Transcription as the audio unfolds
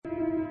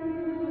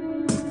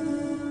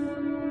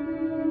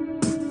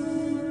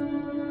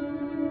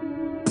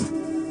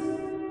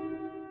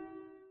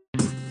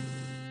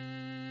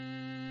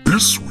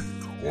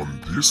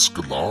this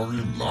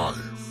Galarian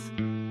life,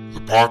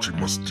 the party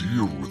must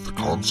deal with the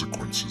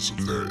consequences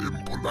of their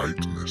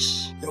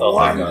impoliteness. The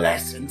one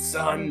lesson,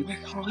 son,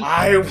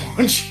 I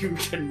want you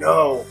to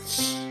know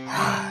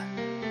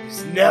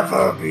is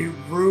never be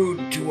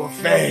rude to a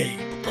Fae.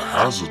 But the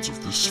hazards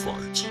of this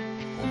fight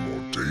are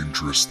more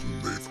dangerous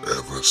than they've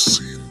ever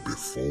seen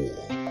before.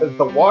 As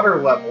the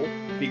water level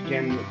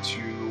begin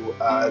to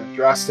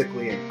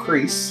drastically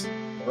increase.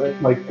 Oh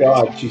my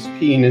god, she's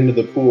peeing into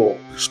the pool.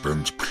 They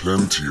spent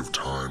plenty of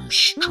time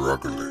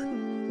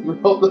struggling. You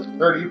rolled a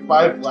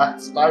 35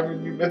 last time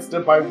and you missed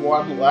it by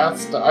 1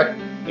 last time.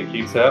 It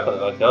keeps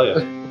happening, I tell you.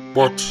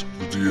 But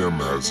the DM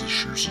has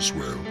issues as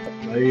well.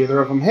 Neither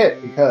of them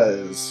hit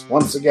because,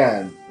 once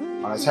again,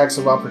 on attacks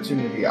of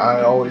opportunity,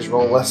 I always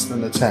roll less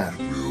than a 10.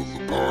 Will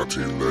the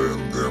party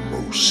learn their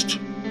most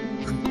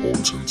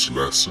important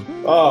lesson?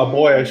 Oh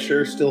boy, I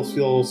sure still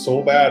feel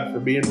so bad for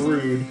being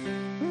rude.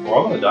 We're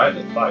all gonna die in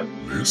this fight.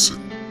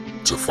 Listen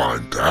to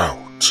find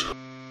out.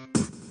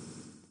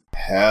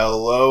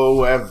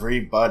 Hello,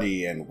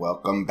 everybody, and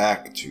welcome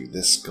back to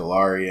This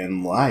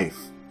Galarian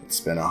Life.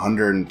 It's been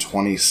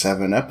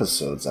 127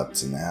 episodes up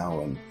to now,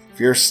 and if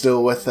you're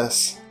still with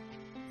us,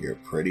 you're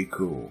pretty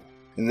cool.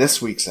 In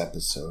this week's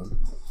episode,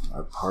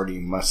 our party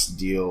must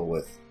deal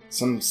with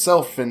some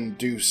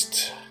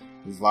self-induced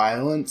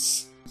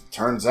violence.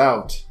 Turns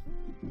out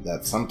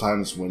that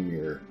sometimes when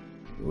you're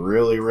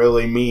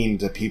really mean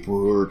to people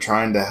who are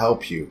trying to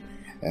help you,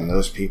 and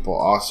those people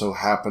also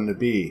happen to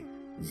be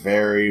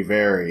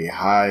very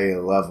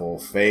high-level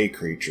Fae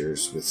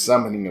creatures with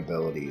summoning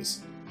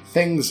abilities,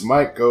 things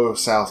might go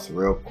south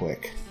real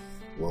quick.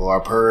 Will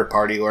our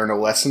party learn a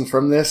lesson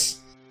from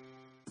this?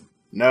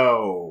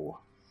 No.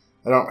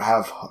 I don't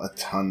have a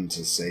ton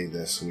to say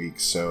this week,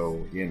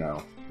 so,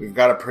 we've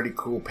got a pretty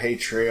cool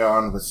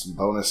Patreon with some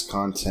bonus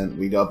content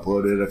we'd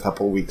uploaded a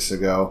couple weeks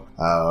ago.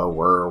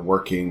 We're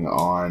working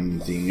on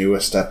the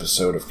newest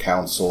episode of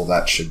Council.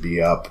 That should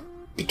be up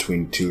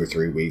between 2 or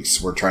 3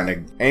 weeks. We're trying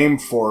to aim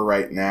for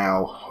right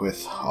now,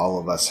 with all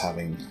of us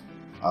having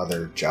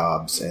other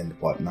jobs and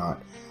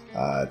whatnot,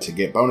 to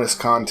get bonus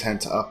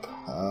content up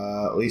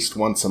at least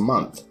once a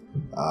month.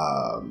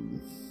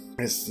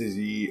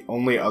 The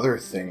only other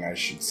thing I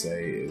should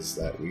say is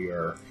that we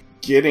are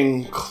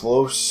getting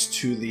close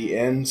to the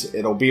end.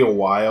 It'll be a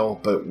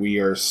while, but we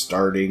are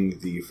starting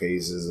the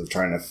phases of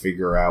trying to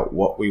figure out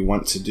what we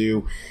want to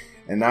do.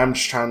 And I'm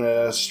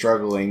just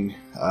struggling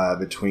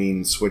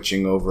between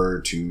switching over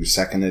to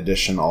 2nd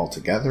edition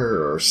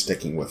altogether or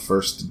sticking with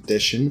 1st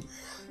edition.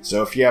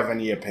 So if you have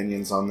any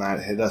opinions on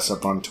that, hit us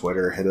up on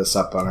Twitter, hit us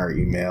up on our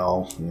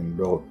email, and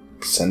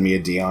send me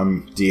a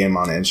DM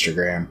on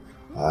Instagram.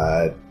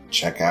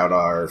 Check out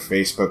our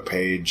Facebook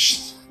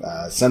page.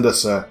 Send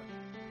us a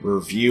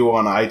review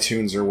on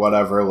iTunes or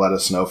whatever. Let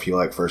us know if you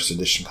like 1st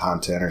edition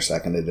content or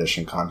 2nd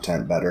edition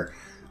content better.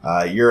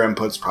 Your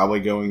input's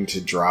probably going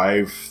to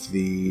drive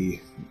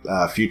the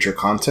future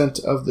content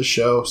of the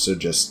show, so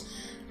just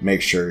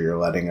make sure you're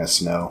letting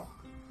us know.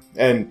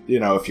 And,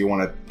 if you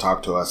want to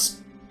talk to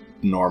us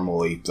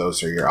normally,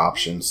 those are your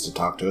options to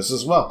talk to us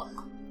as well.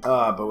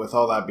 But with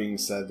all that being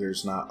said,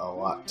 there's not a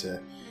lot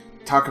to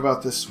talk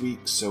about this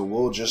week, so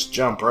we'll just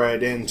jump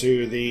right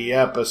into the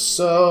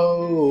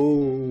episode.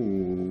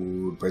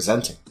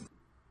 Presenting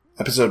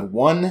episode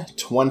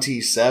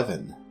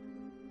 127,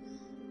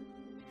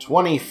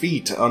 20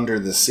 feet under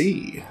the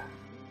sea.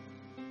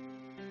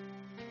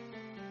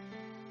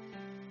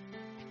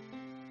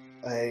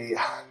 A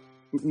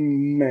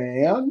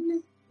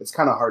man? It's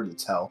kind of hard to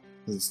tell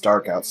because it's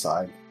dark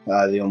outside.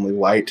 The only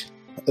light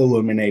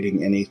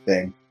illuminating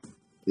anything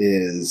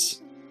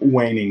is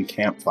waning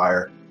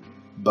campfire.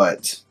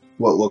 But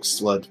what looks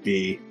to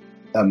be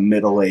a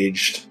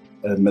middle-aged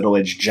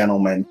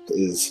gentleman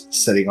is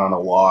sitting on a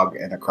log,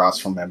 and across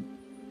from him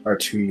are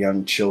 2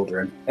 young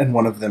children. And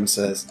one of them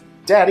says,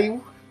 "Daddy,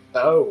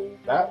 Daddy,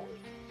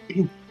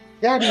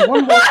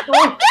 one more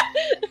story.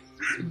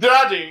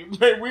 Daddy,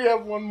 may we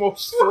have one more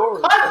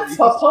story, please?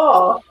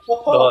 Papa,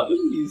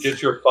 please.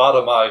 Get your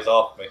bottom eyes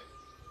off me.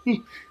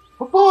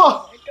 Papa!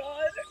 Oh my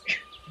god.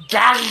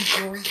 Daddy,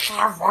 can we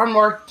have one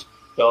more?"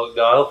 No, I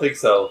don't think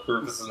so.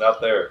 Rufus is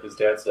not there. His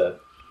dad's dead.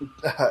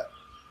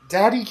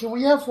 Daddy, can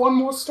we have one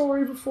more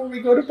story before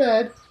we go to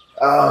bed?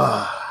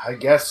 I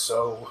guess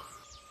so.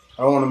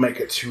 I don't want to make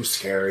it too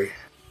scary.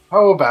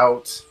 How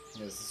about...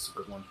 Yes, this is a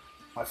good one.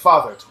 My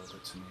father told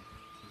it to me.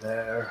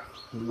 There,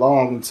 a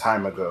long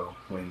time ago,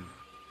 when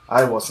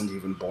I wasn't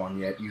even born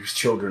yet, you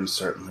children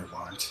certainly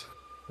weren't.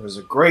 There was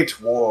a great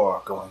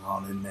war going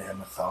on in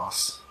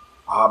Nehemothos.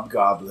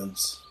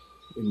 Hobgoblins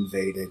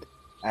invaded,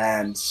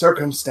 and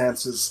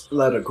circumstances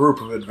led a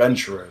group of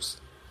adventurers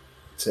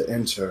to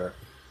enter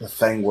the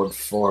Fangwood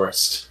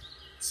Forest.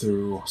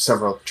 Through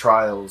several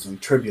trials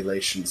and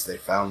tribulations, they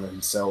found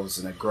themselves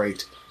in a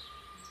great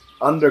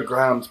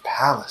underground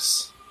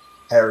palace,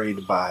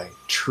 harried by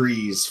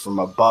trees from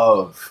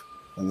above,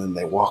 and then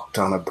they walked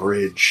on a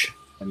bridge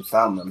and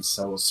found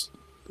themselves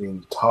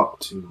being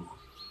talked to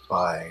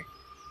by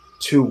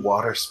 2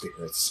 water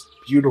spirits,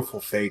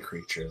 beautiful fey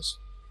creatures,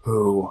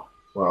 who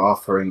were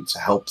offering to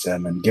help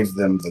them and give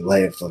them the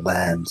lay of the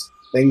land,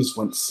 things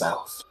went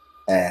south.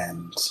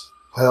 And,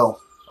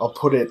 well, I'll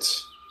put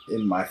it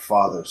in my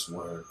father's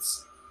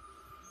words.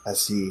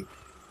 This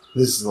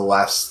is the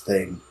last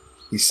thing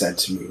he said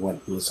to me when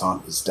he was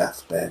on his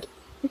deathbed.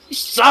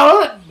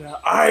 Son,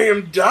 I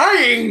am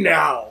dying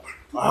now.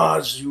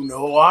 As you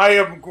know, I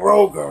am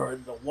Groger,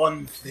 and the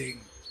one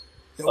thing,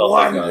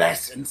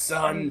 lesson,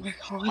 son,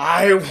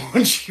 I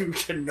want you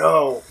to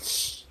know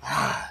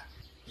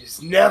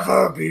is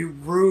never be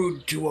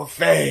rude to a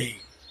Fae.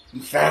 In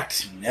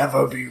fact,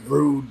 never be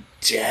rude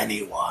to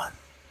anyone.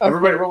 Okay,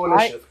 everybody roll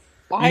initiative.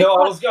 I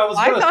was going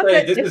to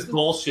say, this is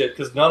bullshit,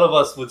 because none of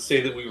us would say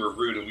that we were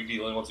rude, and we'd be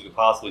the only ones who could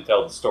possibly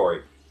tell the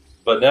story.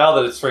 But now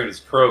that it's framed as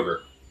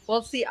Kroger.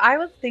 Well, see, I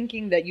was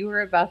thinking that you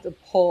were about to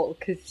pull,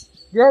 because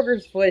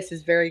Groger's voice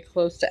is very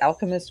close to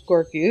Alchemist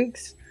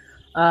Gorgoogs,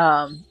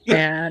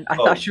 and I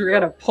thought you were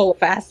going to pull a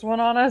fast one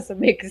on us and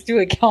make us do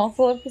a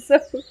council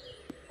episode.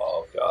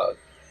 Oh, God.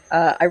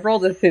 I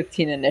rolled a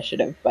 15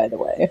 initiative, by the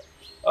way.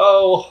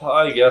 Oh,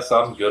 I guess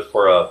I'm good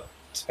for a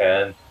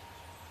 10.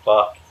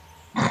 Fuck.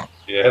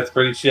 Yeah, it's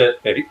pretty shit,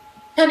 hey.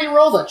 Penny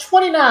rolled a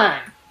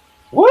 29.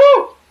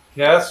 Woo!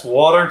 Cast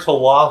water to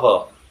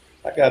lava.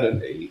 I got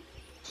an 8.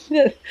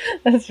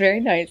 That's very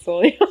nice,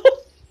 William.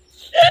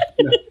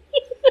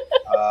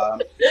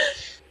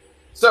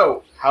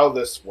 So, how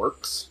this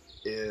works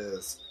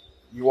is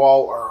you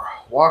all are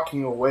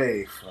walking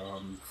away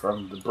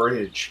from the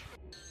bridge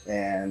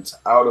and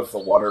out of the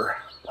water,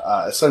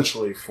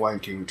 essentially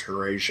flanking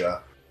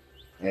Teresia,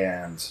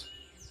 and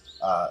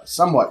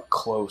somewhat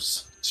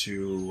close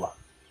to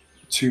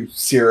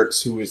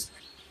Syrinx, who is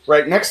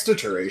right next to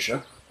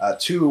Teresia.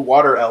 Two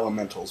water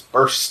elementals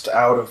burst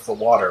out of the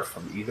water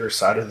from either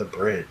side of the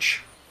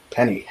bridge.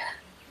 Penny,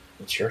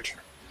 it's your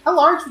turn. How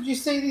large would you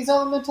say these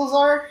elementals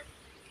are?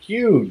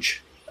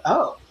 Huge.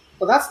 Oh,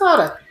 well, that's not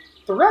a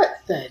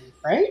threat then,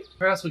 right?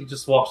 Perhaps we could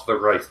just walk to the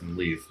right and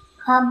leave.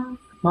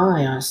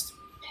 My honest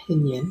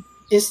opinion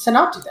is to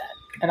not do that.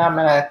 And I'm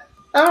gonna,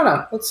 I don't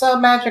know, let's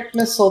magic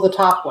missile the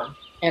top one,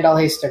 and I'll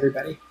haste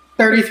everybody.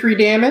 33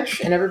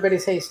 damage, and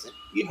everybody's hasted.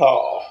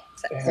 Yeehaw.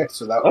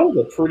 So that was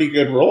a pretty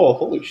good roll.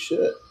 Holy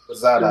shit.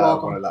 Was that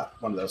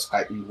one of those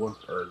heightened ones,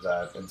 or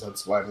that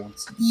intensified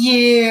ones?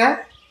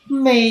 Yeah,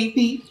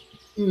 maybe,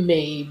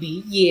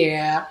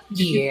 yeah.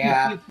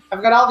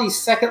 I've got all these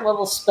second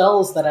level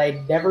spells that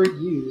I never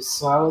use,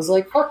 so I was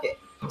like, fuck it.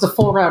 It's a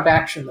full round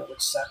action though,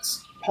 which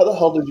sucks. How the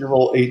hell did you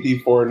roll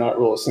 8d4 and not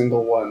roll a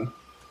single one?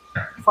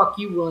 Fuck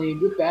you, William.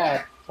 You're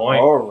bad.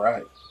 Point. All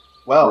right.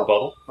 Well,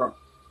 Rebuttal.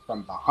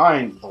 from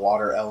behind the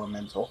water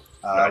elemental,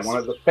 Nice. One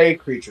of the Fey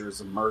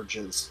creatures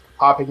emerges,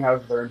 popping out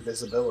of their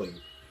invisibility,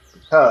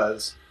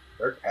 because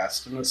they're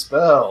casting a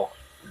spell.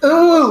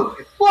 Ooh!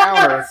 What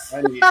Counter, the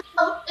and you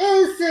hell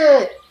is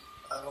it?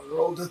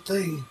 rolled a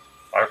thing.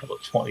 I rolled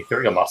a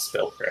 23 on my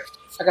spellcraft.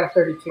 I got a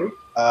 32.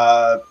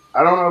 I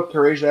don't know if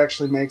Teresia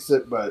actually makes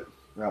it, but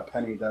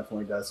Penny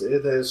definitely does.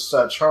 It is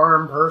a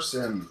charm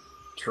person.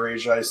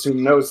 Teresia, I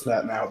assume, knows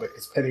that now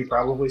because Penny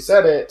probably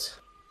said it.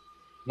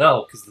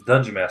 No, because the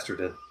Dungeon Master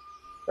did.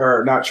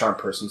 Or not charm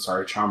person,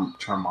 sorry, charm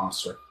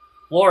monster.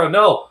 Laura,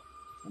 no!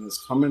 And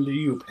it's coming to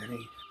you,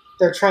 Penny.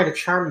 They're trying to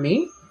charm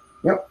me?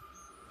 Yep.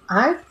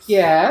 I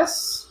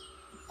guess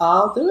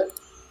I'll do it.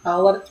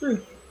 I'll let it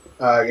through.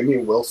 Give me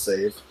a will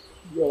save.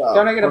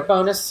 Don't I get a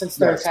bonus since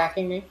they're Yes.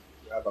 attacking me?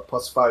 You have a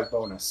 +5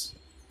 bonus.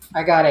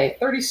 I got a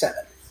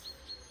 37.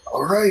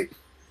 All right.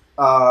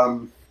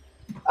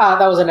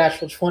 That was a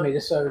natural 20,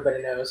 just so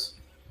everybody knows.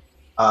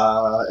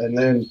 And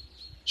then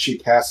she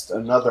cast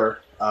another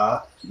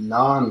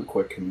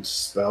non-quickened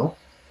spell.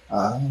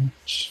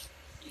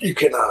 You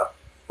can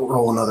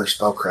roll another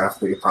spellcraft,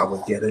 but you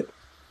probably get it.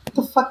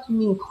 What the fuck do you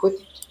mean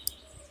quickened?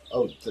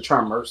 Oh, the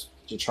charm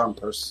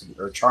person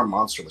or charm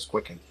monster was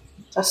quickened.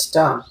 That's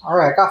dumb.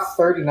 Alright, I got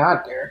 39,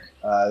 Derek.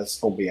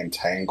 This will be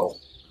entangle.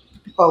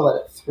 I'll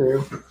let it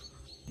through.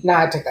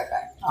 Nah, I take that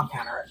back. I'll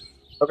counter it.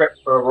 Okay,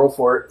 roll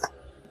for it.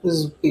 This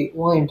is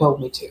William told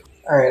me to.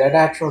 Alright, a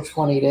natural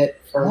 20'd it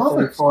for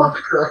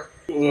 34.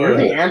 You're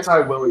the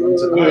anti-William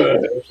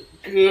tonight.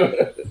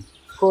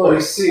 Of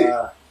course.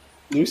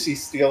 Lucy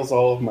steals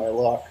all of my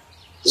luck.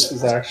 This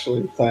is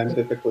actually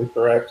scientifically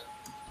correct.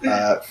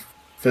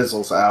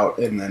 Fizzles out,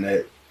 and then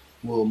it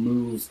will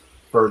move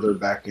further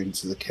back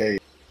into the cave.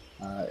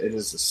 It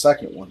is the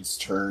second one's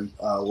turn.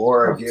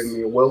 Laura, give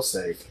me a will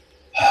save.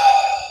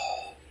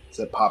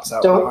 So it pops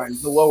out behind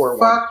the lower one.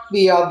 Fuck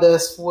me on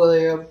this,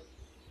 William.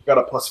 Got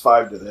a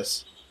 +5 to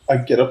this. I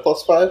get a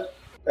 +5?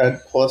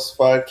 Add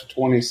 +5 to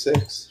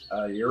 26.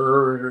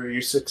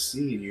 You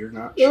succeed. You're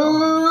not charmed.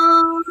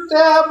 Ooh,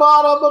 damn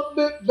bottom of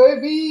it,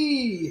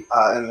 baby!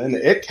 And then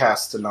it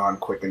casts a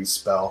non-quicken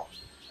spell.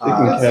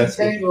 That's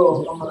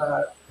entangled. I'm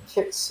gonna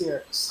kick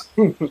Syrinx.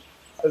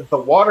 As the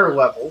water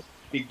level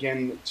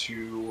begin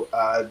to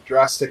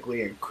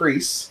drastically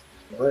increase.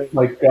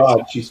 My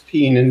god, she's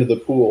peeing into the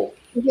pool.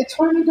 Did they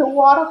turn into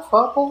water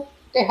purple?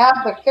 They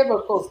have the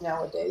chemicals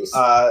nowadays.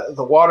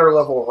 The water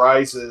level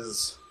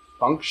rises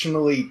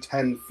functionally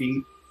 10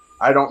 feet.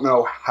 I don't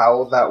know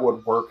how that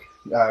would work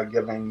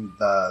giving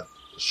the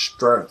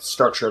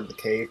structure of the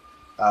cave,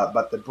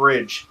 but the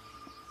bridge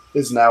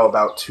is now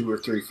about 2 or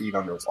 3 feet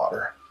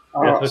underwater.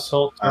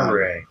 Difficult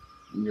terrain.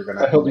 You're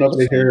gonna. I hope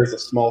nobody here is a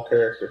small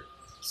character.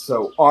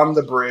 So on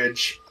the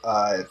bridge,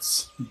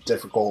 it's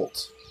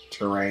difficult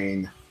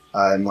terrain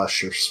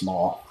unless you're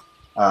small.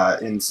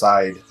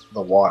 Inside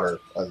the water,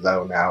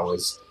 though, now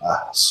is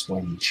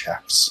swim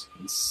checks.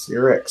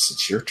 Cyrix,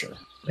 it's your turn.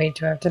 Wait,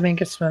 do I have to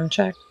make a swim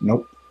check?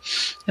 Nope.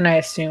 And I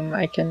assume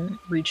I can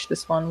reach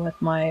this one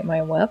with my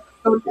whip?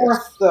 Go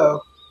north,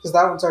 though, because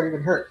that one's already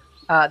been hurt.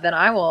 Then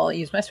I will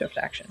use my swift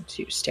action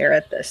to stare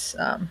at this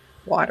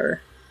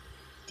water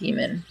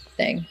demon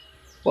thing.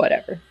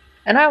 Whatever.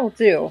 And I will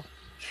do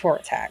 4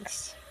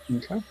 attacks.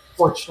 Okay.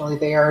 Fortunately,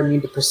 they are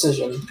immune to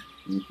precision.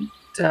 Mm-hmm.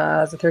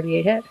 Does a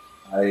 38 hit?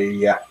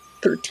 Yeah.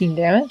 13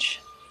 damage.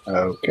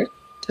 Okay.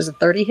 Does a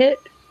 30 hit?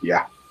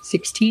 Yeah.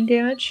 16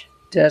 damage.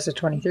 Does a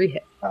 23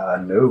 hit?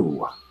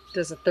 No.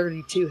 Does a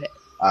 32 hit?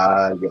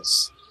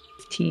 Yes.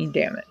 15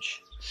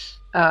 damage.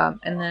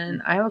 And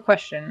then I have a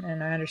question,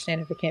 and I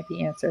understand if it can't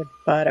be answered,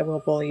 but I will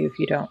bully you if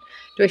you don't.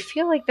 Do I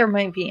feel like there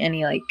might be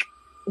any,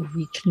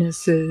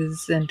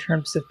 weaknesses in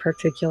terms of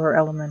particular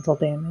elemental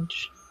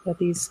damage that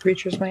these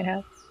creatures might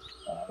have?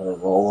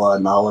 Roll a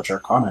knowledge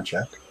arcana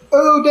check.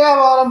 Oh, damn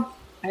on him!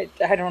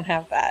 I don't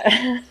have that.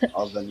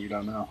 Oh, then you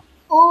don't know.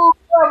 Oh,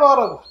 damn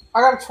on him!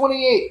 I got a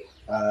 28.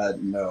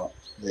 No.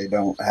 They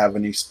don't have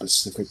any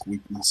specific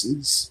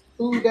weaknesses.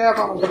 Ooh, damn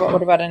on him!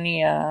 What about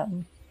any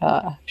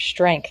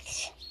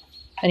strengths?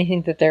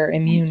 Anything that they're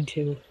immune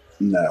to?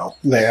 No.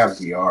 They have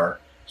DR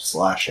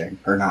slashing.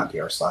 Or not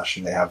DR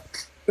slashing. They have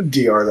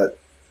DR that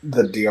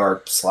the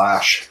DR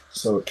slash,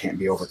 so it can't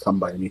be overcome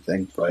by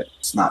anything, but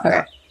it's not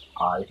that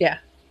high. Yeah.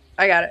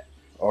 I got it.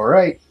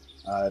 Alright.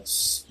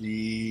 It's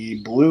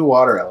the blue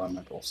water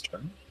elemental's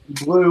turn.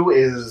 Blue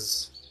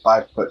is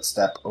 5-foot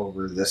step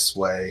over this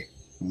way,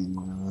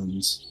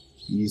 and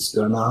he's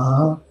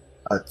gonna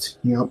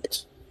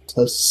attempt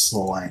to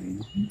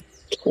sling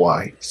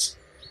twice.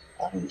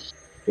 And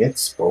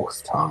hits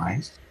both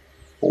times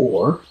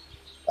for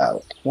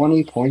about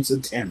 20 points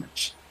of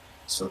damage.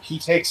 So he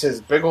takes his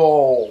big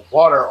ol'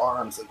 water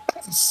arms and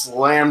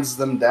slams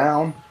them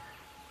down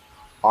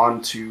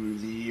onto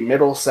the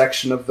middle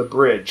section of the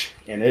bridge,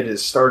 and it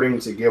is starting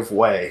to give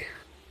way.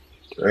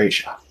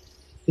 Gracia.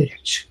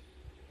 Okay.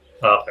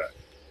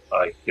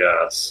 I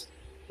guess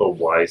the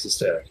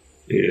wisest act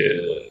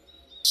is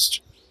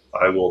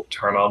I will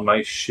turn on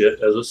my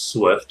shit as a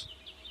swift.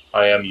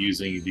 I am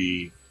using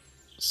the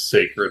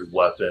sacred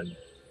weapon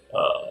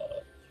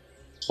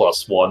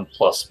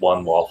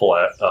 +1/+1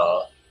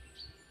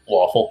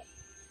 lawful.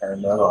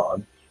 Turn that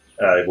on.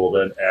 I will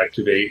then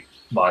activate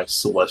my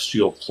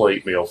celestial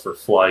plate mail for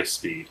fly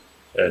speed,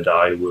 and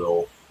I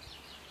will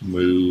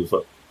move.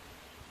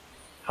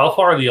 How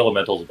far are the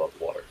elementals above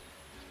the water?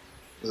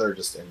 They're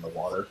just in the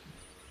water.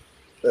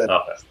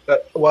 Okay.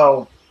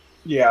 Well,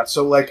 yeah,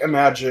 so,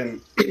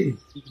 imagine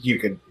you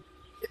could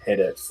hit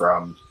it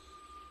from,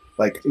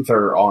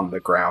 they're on the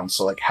ground,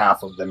 so,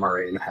 half of them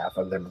are in, half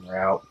of them are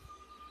out.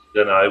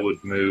 Then I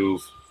would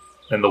move,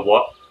 and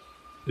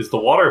is the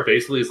water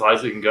basically as high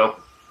as it can go?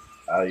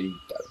 I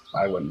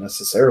wouldn't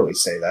necessarily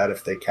say that.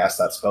 If they cast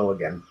that spell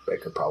again, they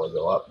could probably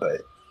go up,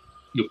 but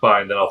You'll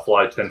find, then I'll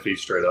fly 10 feet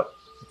straight up.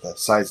 the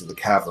size of the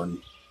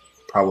cavern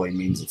probably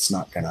means it's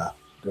not gonna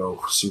go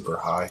super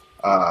high.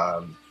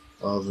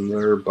 Well, then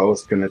they're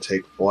both gonna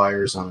take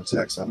flyers on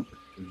attacks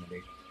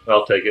opportunity.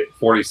 I'll take it.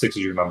 46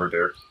 is your number,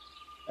 Derek.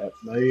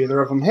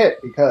 Neither of them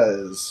hit,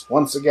 because,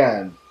 once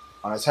again,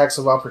 on attacks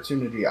of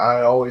opportunity,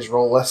 I always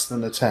roll less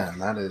than a 10.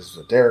 That is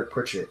a Derek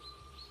Pritchett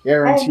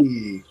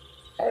guarantee.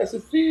 How does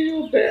it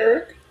feel,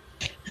 Derek?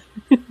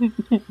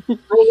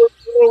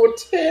 roll a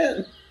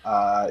 10.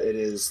 It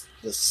is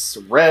this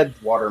red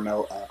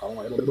watermelon.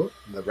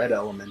 The red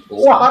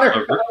elemental.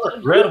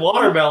 Red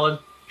watermelon.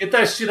 Get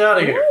that shit out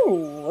of here.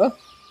 Ooh.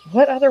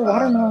 What other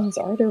watermelons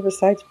are there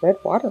besides red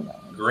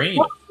watermelon?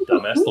 Green.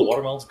 Dumbass, the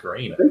watermelon's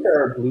green. I think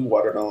there are blue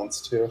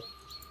watermelons, too.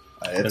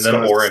 And then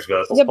orange.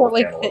 Yeah, but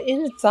the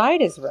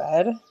inside is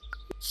red.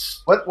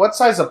 What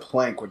size of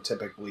plank would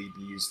typically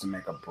be used to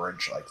make a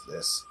bridge like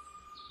this?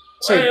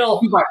 Well,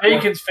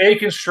 fake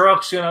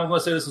construction. I'm going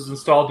to say this was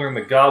installed during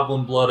the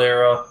Goblin Blood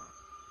era.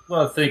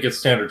 Well, I think it's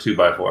standard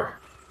 2x4.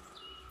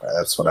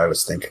 That's what I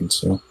was thinking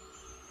too.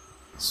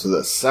 So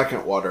the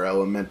second water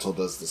elemental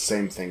does the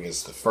same thing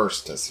as the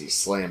first as he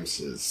slams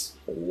his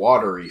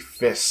watery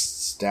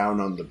fists down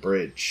on the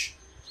bridge.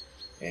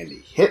 And he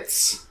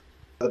hits.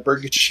 The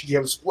bridge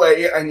gives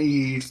way. I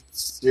need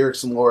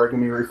Cyrix and Laura give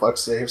me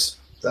reflex saves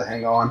to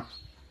hang on.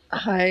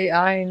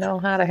 I know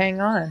how to hang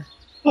on.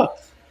 Huh.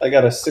 I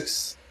got a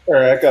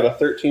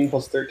 13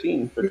 plus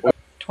 13 for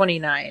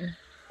 29.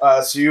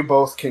 So you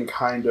both can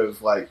kind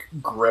of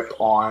grip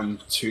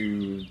on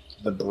to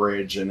the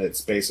bridge, and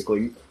it's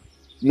basically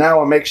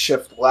now a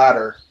makeshift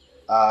ladder,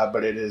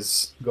 but it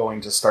is going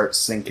to start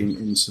sinking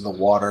into the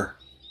water.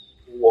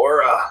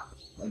 Laura,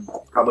 I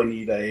probably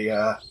need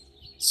a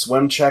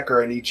swim check,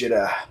 or I need you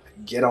to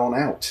get on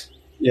out.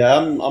 Yeah,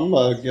 I'm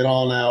gonna get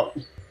on out.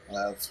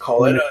 Let's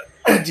call it a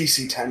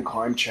DC 10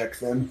 climb check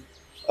then.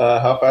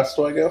 How fast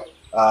do I go?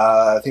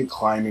 I think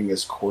climbing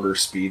is quarter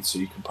speed, so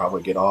you can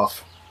probably get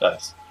off.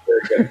 Nice.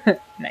 Very good.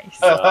 Nice.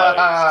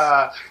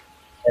 Nice.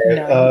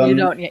 No, you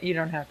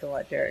don't have to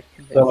let Derek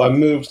convince So I'm you.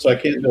 moved, so I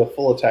can't do a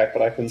full attack,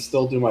 but I can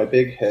still do my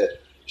big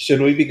hit.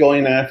 Should we be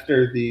going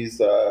after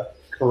these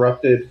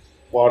corrupted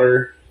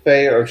water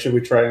fae, or should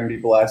we try and be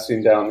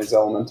blasting down these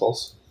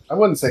elementals? I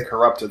wouldn't say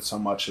corrupted so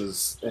much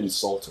as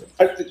insulted.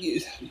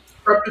 You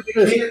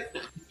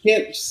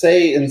can't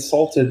say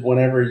insulted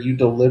whenever you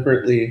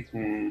deliberately.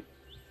 You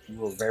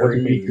were What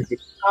very did you mean. do?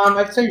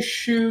 I'd say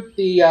shoot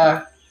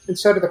the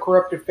instead of the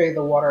corrupted fey,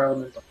 the water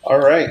elemental. All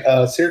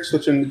right, Sirk,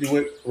 switching to do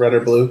it, red or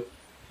blue.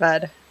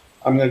 Bud.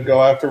 I'm going to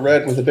go after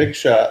red with a big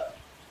shot.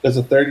 Does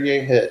a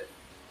 38 hit.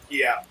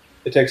 Yeah.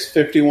 It takes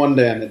 51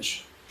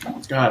 damage.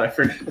 God, I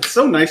forget. It's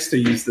so nice to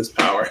use this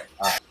power.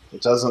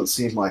 It doesn't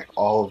seem like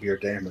all of your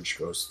damage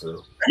goes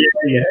through,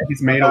 Yeah,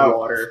 he's made of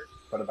water.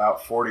 but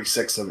about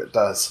 46 of it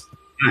does.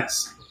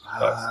 Nice.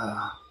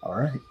 All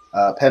right.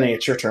 Penny,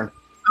 it's your turn.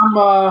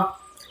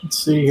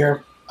 Let's see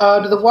here.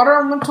 Are the water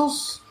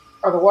elementals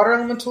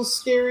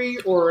scary,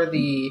 or are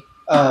the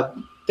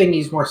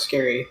thingies more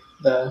scary?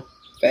 The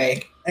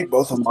fey. I think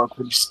both of them are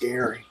pretty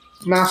scary.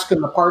 Mask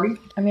in the party.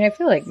 I mean, I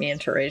feel like me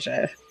and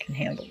Teresia can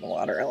handle the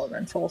water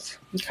elementals.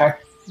 Okay.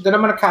 Then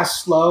I'm going to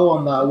cast slow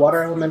on the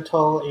water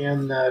elemental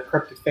and the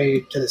corrupted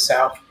fey to the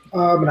south.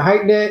 I'm going to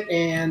heighten it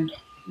and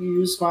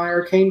use my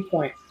arcane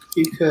point.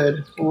 You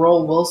could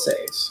roll will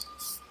saves.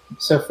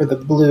 So for the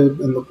blue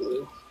and the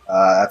blue.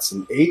 That's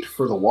an 8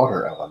 for the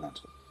water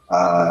elemental.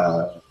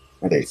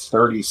 And a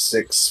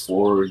 36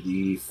 for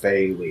the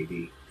Fey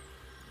lady.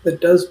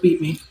 That does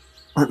beat me.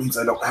 That means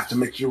I don't have to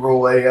make you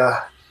roll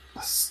a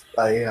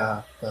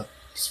spell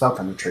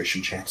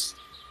penetration chance.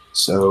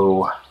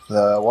 So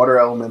the water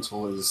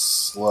elemental is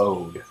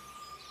slowed.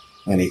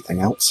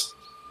 Anything else?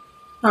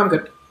 I'm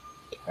good.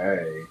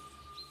 Okay.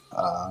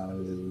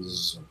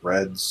 Is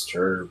Red's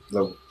turn.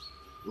 The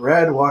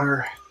red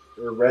water,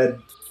 or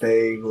red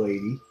Fey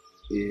lady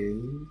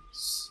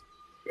is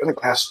gonna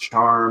cast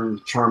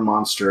Charm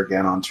Monster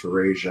again on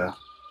Teresia.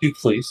 You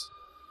please.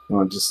 You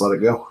want to just let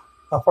it go?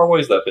 How far away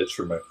is that bitch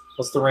from me?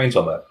 What's the range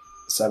on that?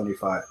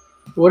 75.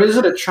 What is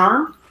it, a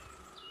charm?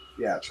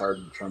 Yeah,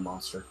 Charm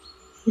Monster.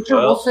 What's your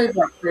Well- will save,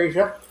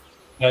 Frasia?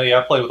 Yeah,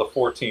 I play with a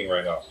 14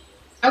 right now.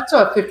 That's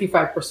a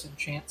 55%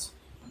 chance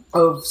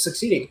of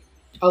succeeding.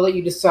 I'll let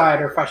you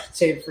decide, or if I should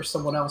save it for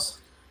someone else.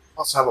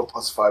 Also have a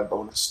 +5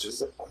 bonus to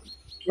it.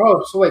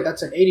 Oh, so wait,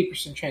 that's an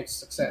 80% chance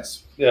of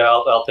success. Yeah,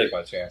 I'll take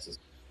my chances.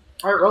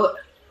 All right, roll it.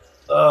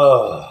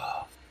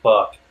 Oh,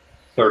 fuck.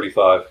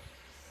 35.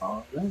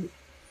 Alright.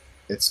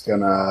 It's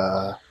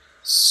gonna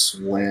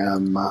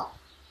swim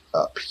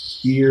up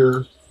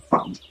here,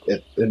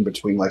 in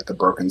between like the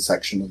broken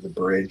section of the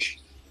bridge.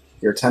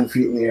 You're 10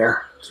 feet in the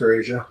air,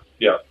 Teresia.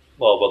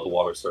 Well, above the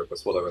water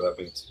surface, whatever that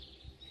means.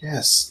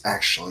 Yes,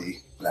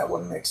 actually, that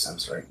wouldn't make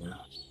sense right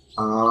now.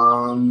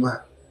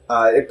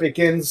 It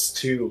begins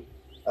to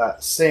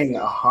sing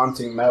a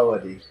haunting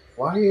melody.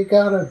 Why you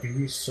gotta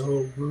be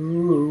so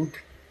rude?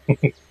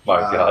 My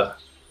God.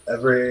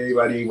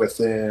 Everybody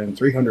within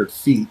 300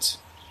 feet,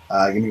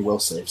 give me will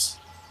saves.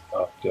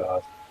 Oh,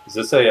 God. Is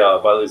this by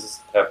the way, does this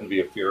happen to be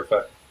a fear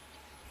effect?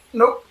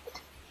 Nope.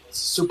 It's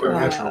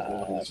supernatural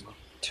ability.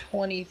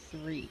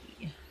 23.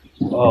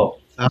 Oh,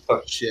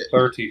 Oh, shit.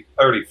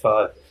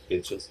 35,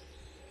 bitches.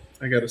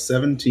 I got a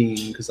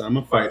 17 because I'm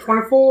a fighter.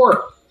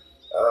 24.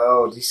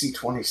 Oh, DC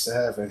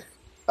 27.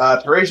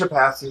 Teresia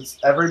passes.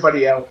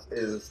 Everybody else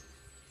is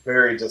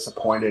very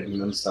disappointed in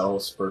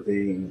themselves for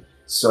being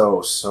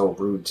so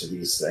rude to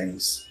these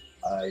things.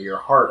 Your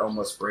heart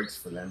almost breaks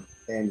for them,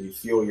 and you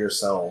feel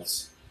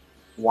yourselves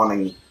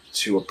wanting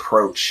to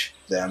approach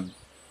them,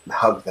 and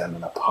hug them,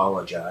 and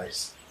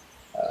apologize.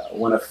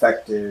 When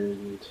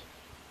affected,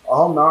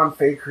 all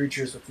non-fey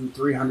creatures within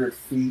 300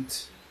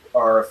 feet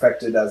are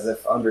affected as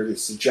if under the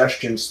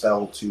suggestion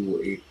spell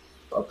to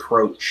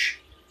approach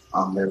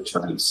on their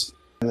turns.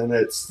 And then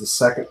it's the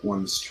second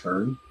one's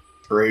turn.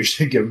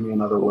 Teresia, give me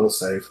another will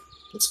save.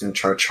 It's going to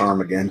try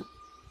charm again.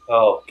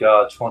 Oh,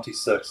 God,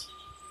 26.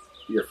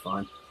 You're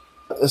fine.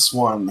 This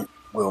one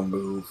will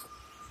move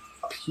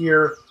up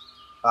here,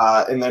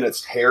 and then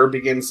its hair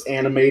begins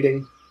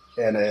animating,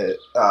 and it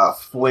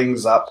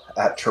flings up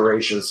at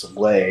Teresia's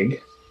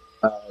leg.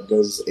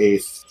 Does a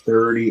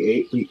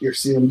 38 beat your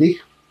CMD?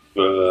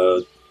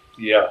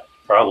 Yeah,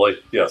 probably.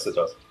 Yes, it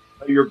does.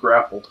 You're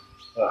grappled.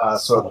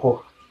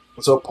 So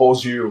it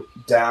pulls you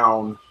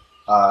down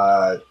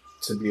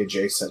to be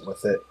adjacent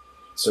with it.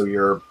 So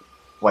you're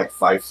like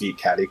 5 feet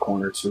catty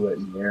corner to it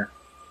in the air.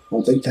 I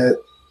don't think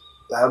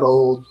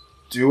that'll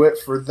do it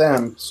for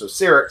them. So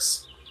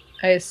Syrinx,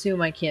 I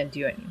assume I can't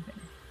do anything.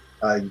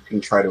 you can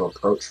try to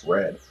approach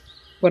Red.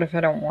 What if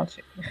I don't want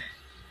to?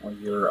 Well,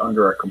 you're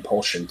under a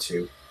compulsion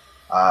to.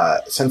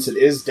 Since it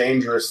is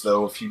dangerous,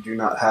 though, if you do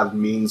not have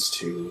means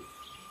to,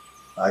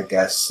 I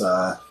guess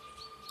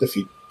if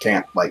you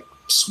can't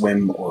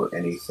swim or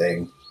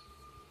anything,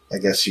 I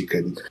guess you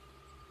could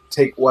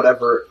take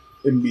whatever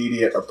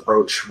immediate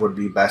approach would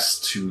be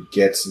best to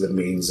get the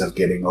means of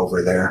getting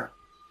over there.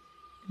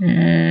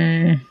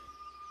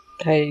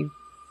 I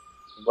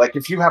Like,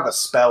 if you have a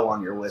spell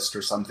on your list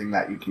or something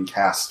that you can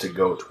cast to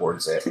go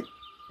towards it,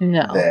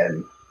 no.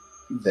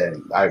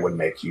 then I would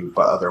make you,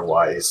 but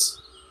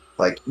otherwise,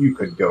 like, you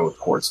could go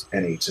towards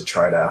Penny to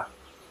try to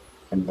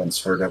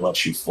convince her to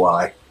let you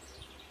fly.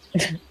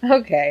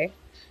 Okay.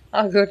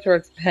 I'll go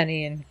towards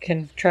Penny and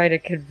can try to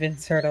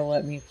convince her to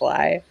let me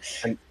fly.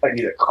 I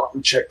need a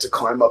climb check to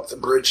climb up the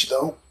bridge,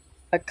 though.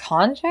 A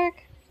con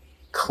check?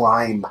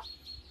 Climb.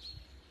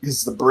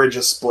 Because the bridge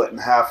is split in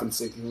half and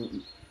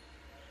sinking.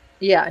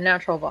 Yeah,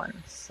 natural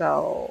one.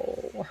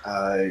 So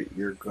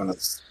You're gonna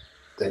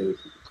stay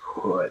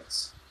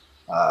put.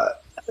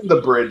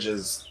 The bridge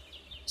is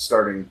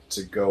starting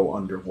to go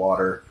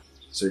underwater,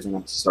 so you're gonna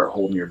have to start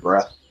holding your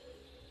breath.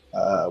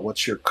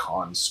 What's your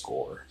con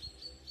score?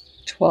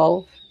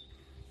 12.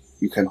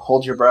 You can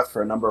hold your breath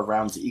for a number of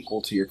rounds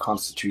equal to your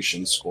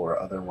constitution score.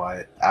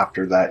 Otherwise,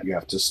 after that, you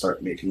have to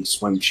start making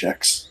swim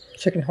checks.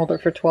 So I can hold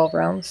it for 12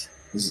 rounds.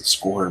 Is it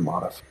score or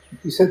modif?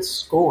 You said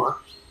score.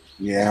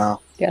 Yeah,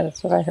 Yeah,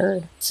 that's what I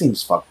heard.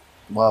 seems fuck.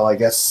 Well, I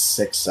guess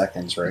 6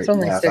 seconds, right? It's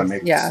only if 6. that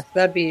makes- Yeah,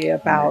 that'd be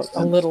about makes a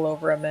sense. little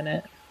over a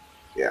minute.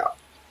 Yeah.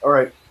 All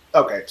right.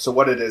 Okay. So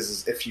what it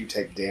is if you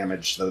take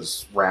damage,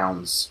 those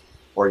rounds,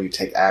 or you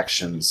take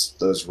actions,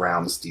 those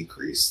rounds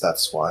decrease.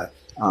 That's why.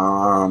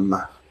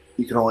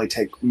 You can only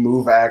take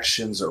move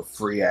actions or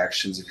free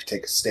actions if you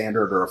take a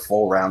standard or a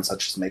full round,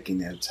 such as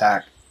making an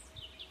attack.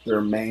 The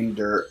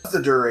remainder of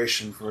the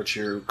duration for which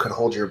you could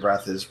hold your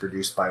breath is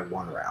reduced by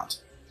 1 round.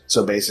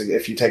 So basically,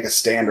 if you take a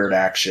standard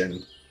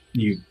action,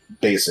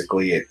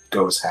 it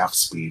goes half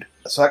speed.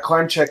 So that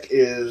climb check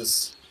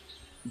is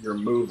your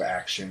move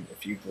action.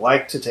 If you'd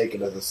like to take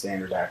it as a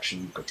standard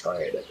action, you could try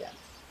it again.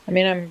 I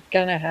mean, I'm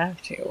gonna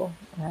have to.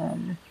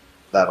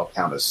 That'll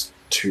count as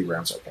 2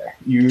 rounds. Okay.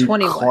 You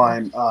 21.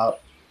 climb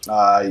up.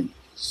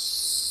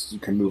 You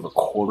can move a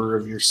quarter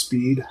of your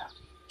speed.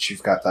 But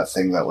you've got that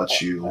thing that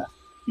lets you.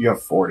 You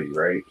have 40,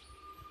 right?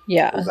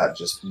 Yeah. Is that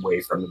just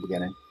way from the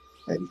beginning?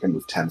 Yeah, you can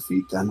move 10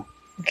 feet then.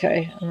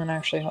 Okay, and then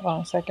actually, hold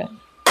on a second.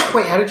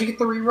 Wait, how did you get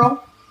the reroll?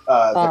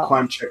 The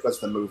climb check was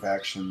the move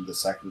action. The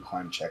second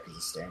climb check is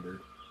a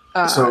standard.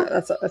 So-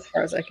 That's as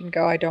far as I can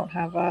go. I don't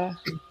have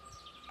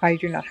I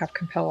do not have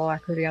compel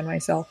alacrity on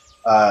myself.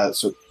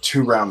 So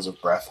 2 rounds of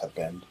breath have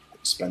been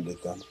expended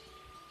then.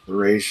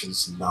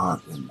 Duration's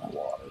not in the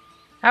water.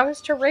 How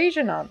is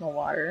Teresia not in the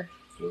water?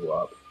 Flew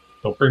up.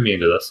 Don't bring me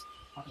into this.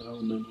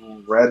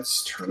 Elemental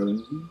Red's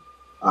turn.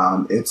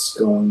 It's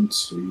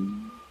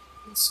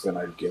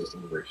gonna get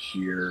over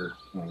here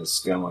and it's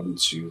going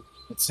to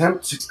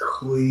attempt to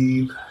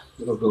cleave.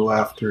 It'll go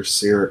after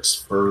Syrinx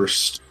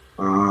first.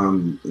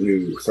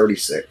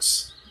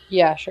 36.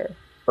 Yeah, sure.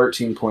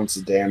 13 points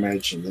of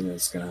damage, and then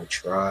it's gonna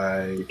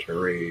try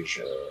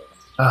Teresia.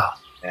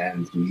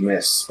 And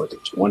miss with a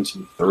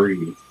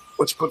 23.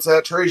 Which puts that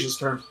at Teresia's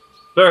turn.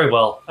 Very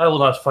well. I will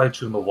not fight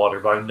you in the water,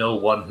 but I know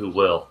one who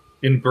will.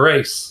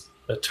 Embrace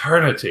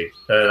eternity.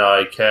 And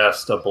I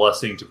cast a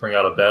blessing to bring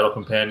out a battle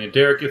companion.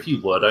 Derek, if you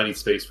would, I need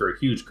space for a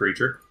huge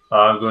creature.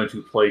 I'm going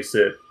to place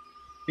it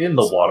in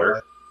the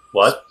water.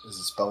 What? Is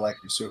the spell like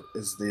is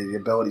the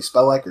ability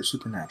spell like or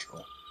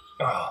supernatural?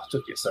 Oh,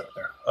 took you a second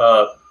there.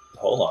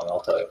 Hold on,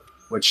 I'll tell you.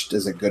 Which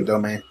is a good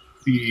domain?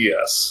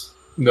 Yes.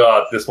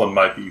 No, this one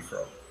might be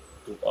from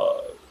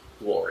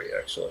Glory,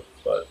 actually.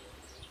 But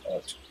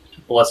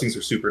blessings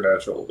are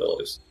supernatural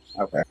abilities.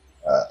 Okay.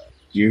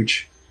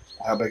 Huge.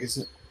 How big is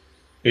it?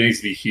 It needs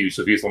to be huge,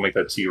 so if you just want to make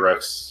that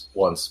T-Rex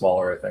one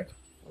smaller, I think.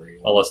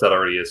 Unless that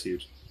already is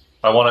huge.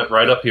 I want it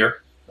right up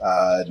here.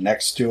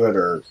 Next to it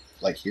or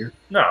like here?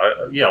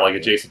 No, yeah, like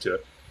adjacent to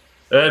it.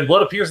 And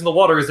what appears in the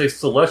water is a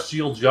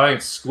celestial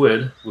giant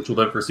squid, which will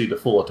then proceed to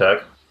full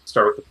attack.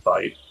 Start with the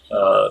fight.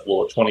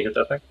 Will a 20 hit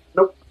that thing?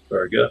 Nope.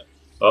 Very good.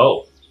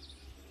 Oh.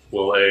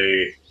 Will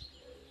a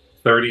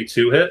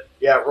 32 hit?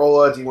 Yeah,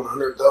 roll a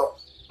D100 though.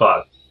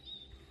 5.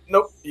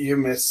 Nope, you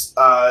miss.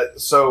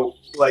 So,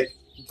 like,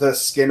 the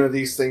skin of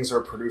these things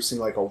are producing,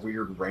 like, a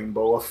weird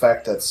rainbow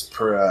effect that's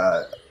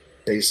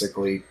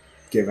basically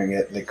giving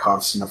it the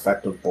constant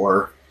effect of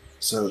blur.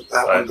 So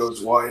that one Nice.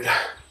 goes wide. Is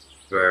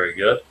Very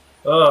good.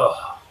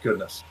 Oh,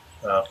 goodness.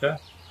 Okay.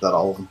 that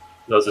all of them?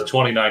 That was a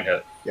 29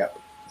 hit.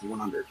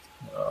 D100.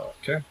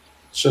 Okay.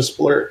 It's just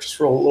blur. Just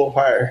roll a little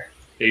higher.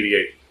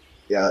 88.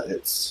 Yeah,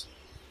 it's...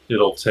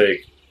 It'll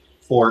take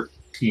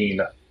 14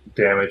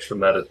 damage from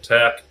that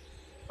attack.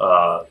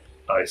 I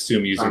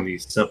assume using the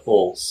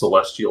simple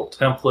celestial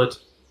template.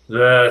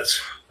 That,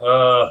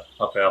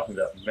 okay, I don't think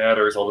that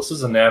matters. Well, this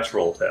is a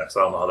natural attack,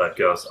 so I don't know how that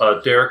goes.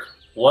 Derek,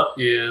 what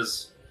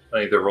is, I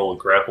need to roll a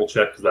grapple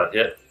check because that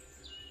hit.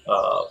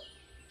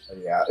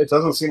 Yeah, it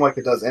doesn't seem like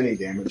it does any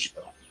damage,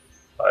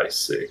 though. I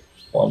see.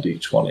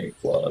 1d20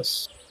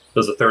 plus.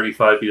 Does a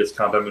 35 beat its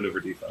combat maneuver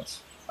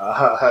defense?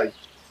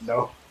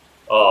 No.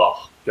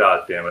 Oh,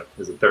 god damn it.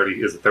 Is it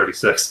 30? Is it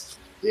 36?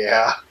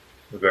 Yeah.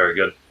 Very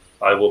good.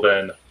 I will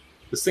then.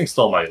 This thing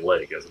stole my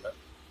leg, isn't it?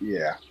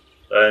 Yeah.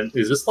 And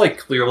is this like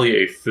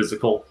clearly a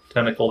physical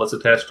tentacle that's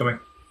attached to me?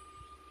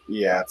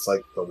 Yeah, it's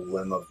like the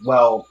limb of,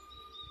 well,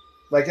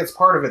 like it's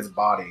part of its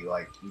body.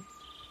 Like,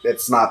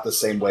 it's not the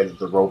same way that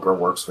the roper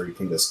works where you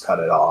can just cut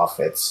it off.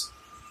 It's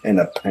an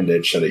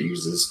appendage that it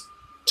uses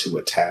to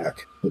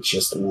attack. It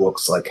just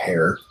looks like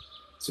hair.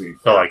 So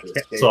I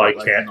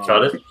can't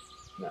cut it?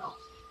 No.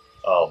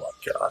 Oh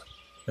my god.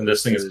 And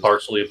this thing is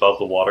partially above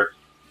the water?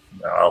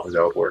 No, I don't think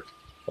that would work.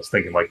 I was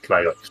thinking, like, can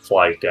I like,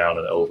 fly down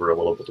and over a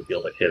little bit to be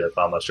able to hit it?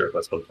 I'm not sure if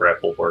that's how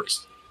grapple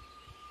works.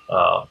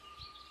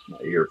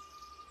 You're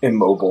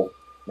immobile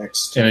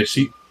next to...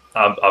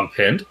 And I'm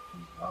pinned?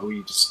 No,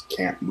 you just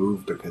can't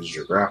move because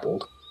you're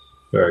grappled.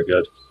 Very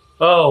good.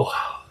 Oh,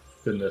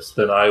 goodness.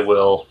 Then I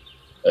will...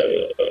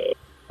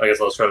 I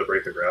guess I'll try to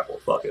break the grapple.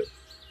 Fuck it.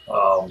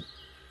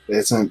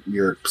 Isn't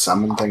your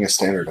summon thing a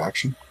standard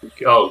action?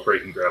 Oh,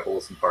 breaking grapple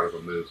isn't part of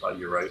a move.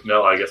 You're right.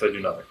 No, I guess I do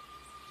nothing.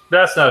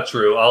 That's not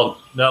true.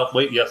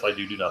 Yes, I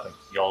do nothing.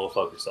 Y'all go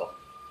fuck yourself.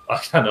 I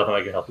got nothing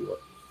I can help you with.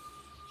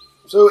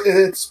 So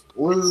it's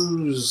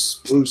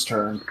Blue's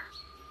turn.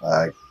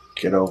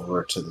 Get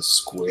over to the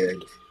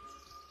squid.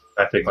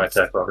 I take my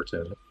attack of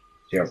opportunity. Do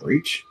you have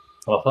reach?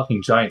 I'm a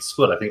fucking giant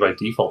squid. I think by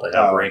default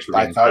I have range for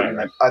being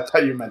giant. I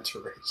thought you meant to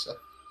reach it.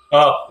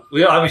 Oh,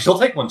 yeah, I mean, she'll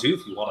take one too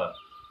if you want to.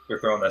 We're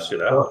throwing that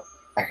shit out.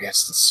 I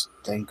guess this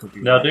thing could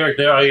be... Now, Derek,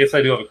 I guess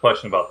I do have a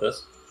question about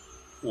this.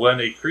 When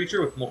a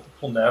creature with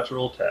multiple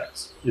natural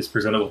attacks is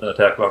presented with an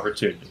attack of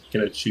opportunity,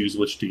 can it choose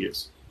which to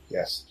use?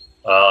 Yes.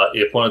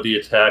 If one of the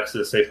attacks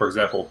is, say, for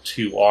example,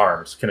 2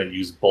 arms, can it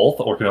use both,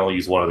 or can it only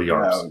use one of the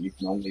arms? No, you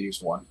can only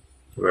use one.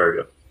 Very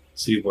good.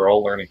 See, we're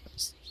all learning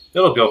this.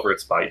 It'll go for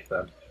its bite,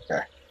 then.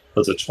 Okay.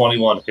 Does a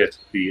 21 hit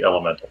the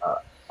elemental?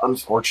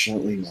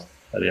 Unfortunately, no.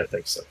 I didn't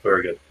think so.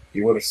 Very good.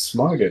 You would have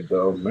smited,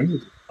 though,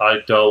 maybe. I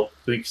don't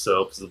think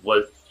so, because of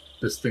what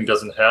this thing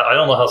doesn't have. I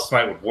don't know how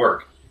smite would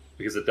work,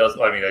 because it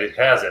doesn't. I mean, it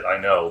has it, I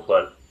know,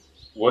 but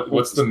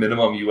what's the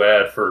minimum you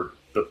add for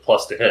the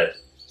plus to hit?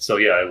 So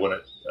yeah, it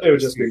wouldn't. It would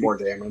just be more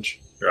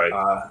damage. Right.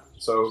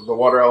 So the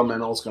water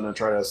elemental is going to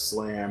try to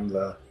slam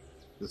the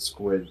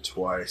squid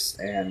twice,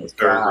 and That's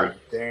very god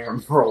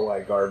damn, roll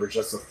like garbage.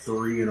 That's a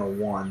 3 and a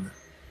 1.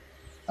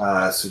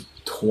 So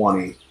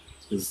 20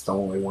 is the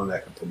only one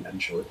that can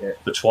potentially hit.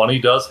 The 20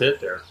 does hit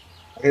there.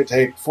 I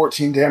take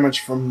 14 damage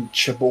from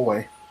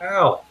Chaboy.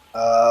 Ow.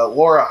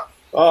 Laura.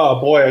 Oh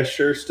boy, I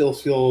sure still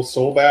feel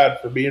so bad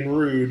for being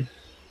rude.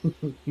 Well,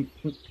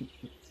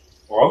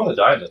 I'm going to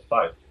die in this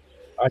fight.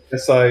 I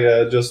guess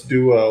I just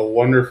do a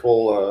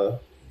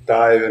wonderful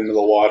dive into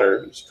the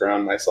water, just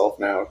drown myself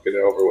now, get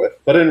it over with.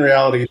 But in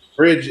reality, the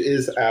bridge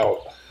is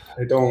out.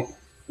 What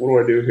do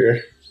I do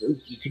here?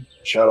 You could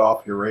shut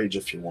off your rage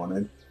if you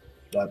wanted.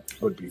 That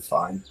would be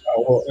fine.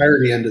 Oh, well, I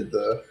already ended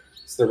the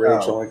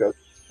rage. Oh. Only goes.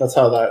 That's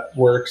how that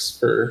works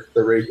for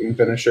the raging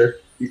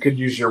finisher. You could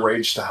use your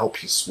rage to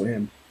help you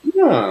swim.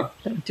 Yeah.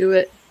 Don't do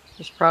it.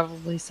 There's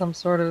probably some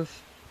sort of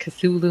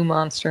Cthulhu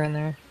monster in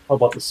there. How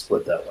about the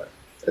split that way?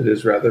 It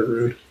is rather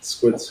rude.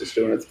 Squid's just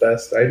doing its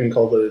best. I even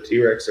called it a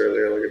T-Rex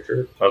earlier, like a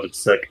jerk. Oh, it's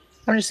sick.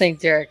 I'm just saying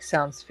Derek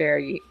sounds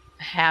very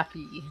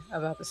happy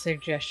about the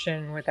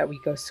suggestion that we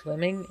go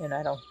swimming, and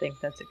I don't think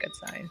that's a good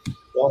sign.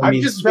 Well, I've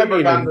just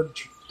never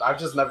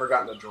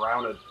gotten to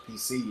drown a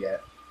PC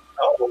yet.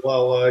 Oh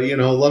well,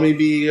 let me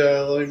be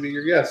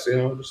your guest.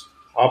 Just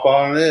hop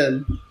on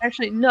in.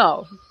 Actually,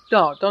 no,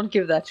 don't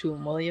give that to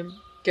him, William.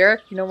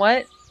 Derek, you know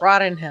what?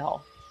 Rot in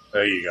hell.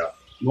 There you go.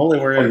 I'm only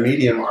wearing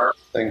medium armor,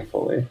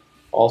 thankfully.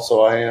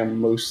 Also, I am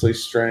mostly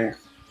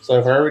strength, so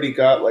I've already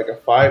got like a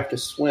 5 to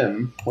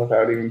swim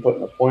without even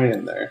putting a point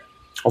in there.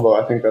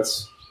 Although I think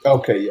that's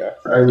okay. Yeah,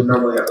 I would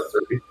normally have a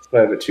 30, but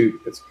I have a 2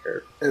 because of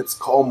care. It's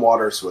calm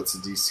water, so it's a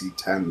DC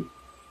 10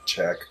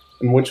 check.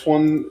 And which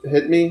one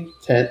hit me?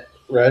 10.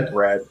 Red?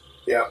 Red.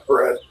 Yeah,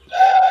 red.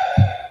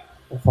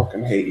 I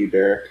fucking hate you,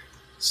 Derek.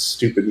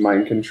 Stupid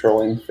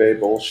mind-controlling Fey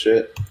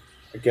bullshit.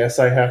 I guess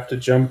I have to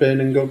jump in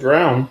and go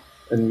drown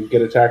and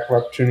get attack of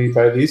opportunity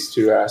by these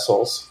 2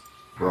 assholes.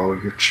 Roll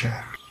your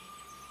check.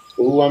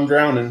 Ooh, I'm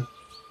drowning.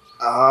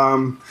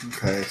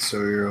 Okay, so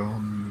you're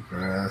on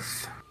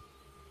breath.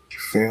 You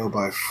fail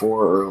by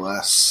 4 or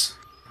less.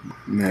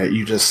 Nah,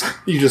 you just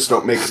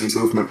don't make any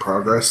movement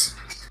progress.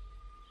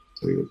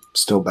 So you're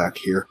still back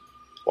here.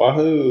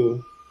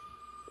 Wahoo!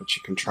 But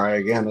you can try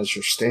again as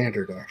your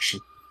standard action.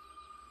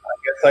 I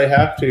guess I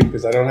have to,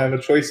 because I don't have a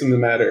choice in the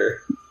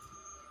matter.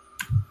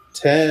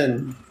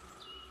 10.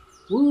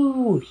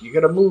 Woo! You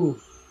gotta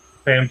move.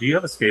 Pam, do you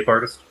have Escape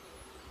Artist?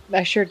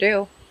 I sure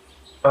do.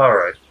 All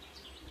right.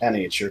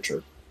 Annie, it's your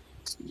turn.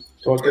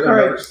 Don't get All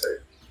another right. save.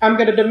 I'm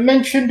gonna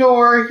dimension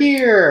door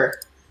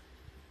here.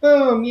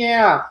 Boom,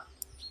 yeah.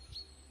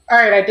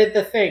 Alright, I did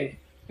the thing.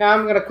 Now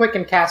I'm gonna quick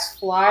and cast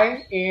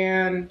fly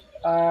and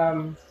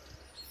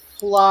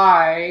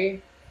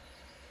fly.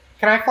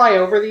 Can I fly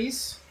over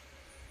these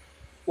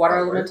water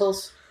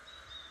elementals?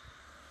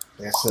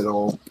 Guess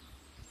it'll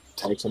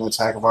take an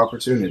attack of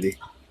opportunity.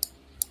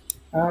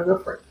 Go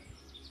for it.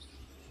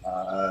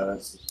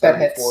 That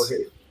hits.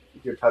 Hit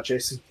your touch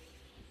AC.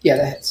 Yeah,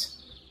 that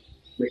hits.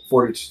 Make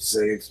 42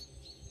 saves.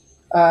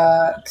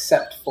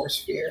 Except Force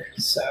Fear.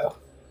 So,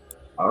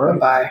 All right.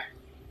 bye.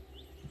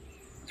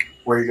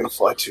 Where are you gonna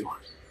fly to?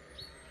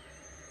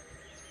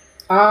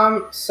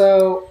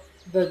 So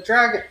the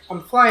dragon,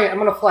 I'm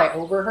gonna fly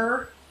over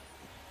her.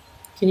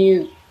 Can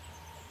you?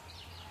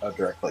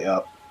 Directly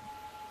up.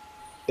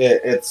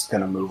 It's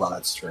gonna move on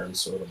its turn,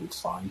 so it'll be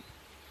fine.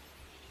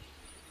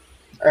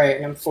 All right,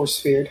 and I'm force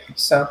feared.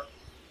 So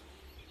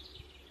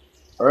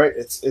All right,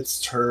 it's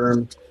its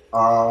turn.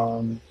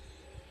 Let's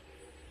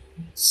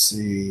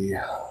see.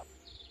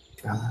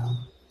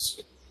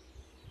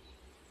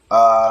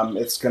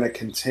 It's gonna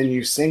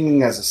continue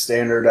singing as a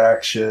standard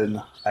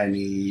action. I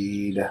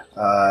need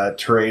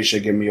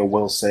Teresia give me a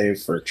will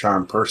save for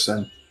Charm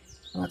Person.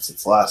 That's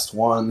its last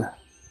one.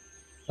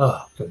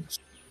 Oh, goodness.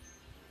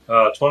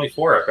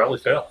 24, I probably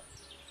fail.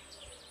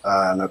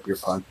 Nope, you're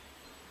fine.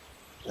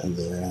 And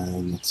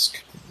then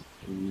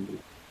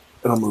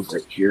it'll move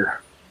right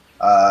here.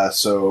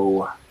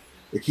 So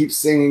it keeps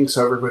singing,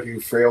 so everybody who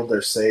failed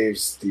their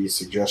saves, the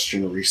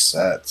suggestion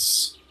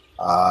resets.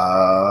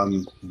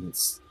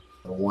 It's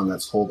the one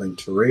that's holding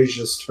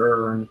Teresia's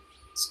turn.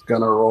 It's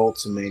gonna roll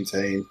to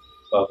maintain.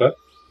 Okay.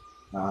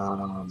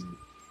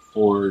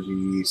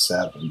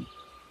 47.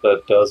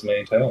 That does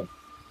maintain.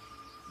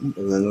 And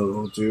then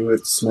it'll do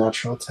its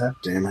natural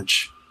attack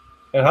damage.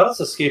 And how does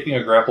escaping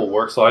a grapple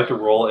work? So I have to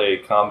roll a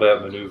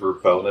combat maneuver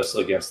bonus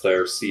against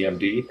their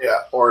CMD? Yeah,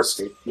 or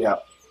escape. Yeah,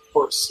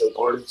 or escape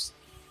orders.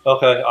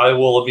 Okay, I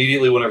will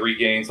immediately, when it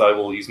regains, I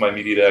will use my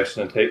immediate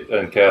action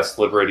and cast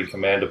Liberating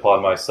Command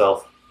upon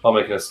myself. I'll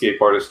make an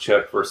escape artist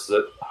check versus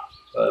it.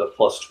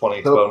 Plus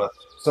 20 bonus.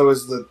 So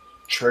is the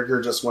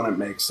trigger just when it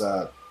makes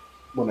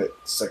when it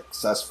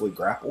successfully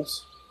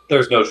grapples?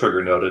 There's no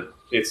trigger noted.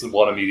 It's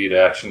one immediate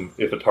action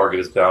if a target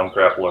is bound,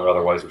 grappled, or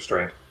otherwise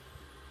restrained.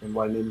 And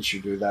why didn't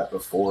you do that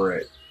before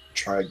it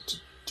tried to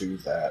do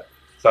that?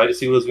 Excited to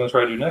see what it's going to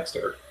try to do next,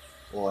 Eric.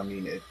 Well, I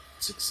mean, it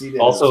succeeded.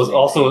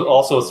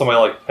 Also, somebody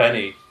like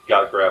Penny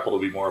got grappled.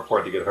 It'll be more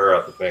important to get her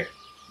out the thing.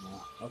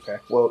 Okay.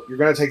 Well, you're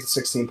going to take the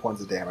 16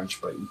 points of damage,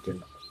 but you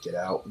can get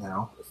out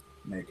now.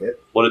 Make it.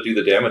 What did it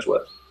do the damage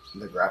with?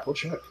 The grapple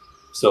check.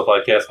 So if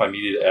I cast my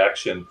immediate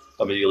action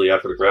immediately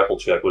after the grapple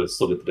check, would it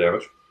still get the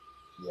damage?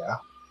 Yeah.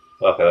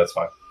 Okay, that's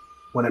fine.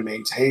 When it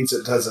maintains,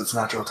 it does its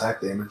natural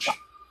attack damage.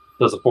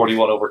 Does a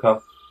 41 overcome?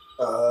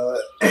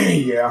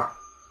 Yeah.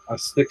 I'm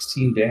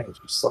 16 damage,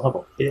 you son of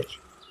a bitch.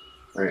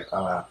 Right,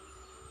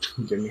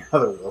 give me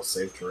another will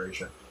save,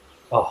 Teresia.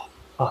 Oh,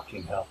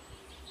 fucking hell.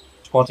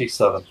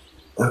 27.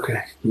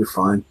 Okay, you're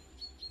fine.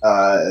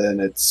 And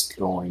it's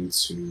going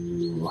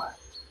to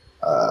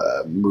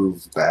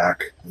move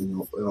back.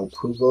 It'll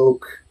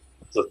provoke.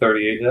 It's a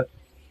 38 hit?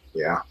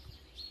 Yeah.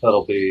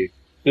 That'll be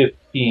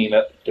 15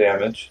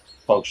 damage,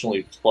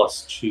 functionally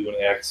plus 2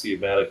 in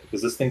axiomatic.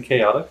 Is this thing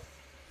chaotic?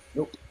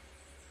 Nope.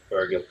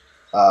 Very good.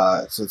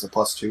 So it's a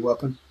 +2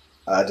 weapon.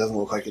 It doesn't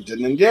look like it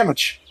did any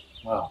damage.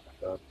 Oh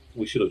my god.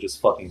 We should have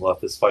just fucking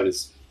left. This fight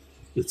it's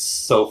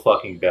so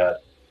fucking bad.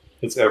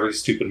 It's every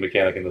stupid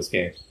mechanic in this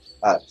game.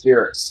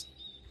 Fierce.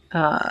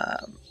 Yeah,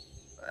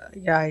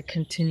 I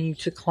continue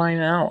to climb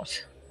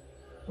out.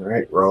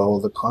 Alright, roll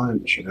the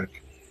climb check.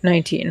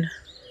 19.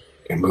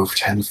 And move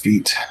 10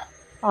 feet.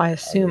 I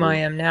assume I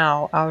am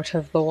now out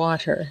of the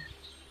water.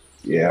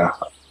 Yeah.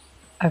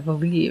 I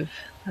believe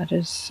that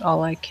is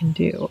all I can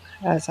do,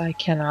 as I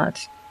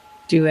cannot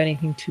do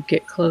anything to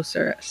get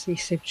closer, as the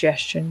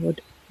suggestion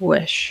would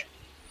wish.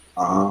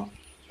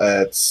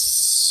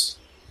 It's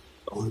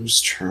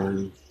Blue's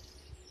turn.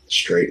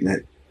 Straighten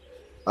it.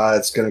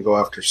 It's gonna go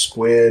after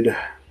Squid.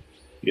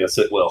 Yes,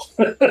 it will.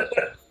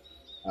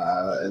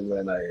 And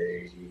then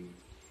a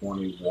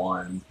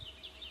 21.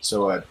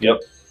 So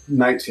Yep.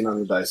 19 on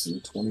the dice and a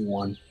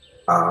 21.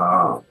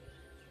 I'll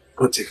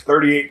take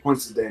 38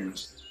 points of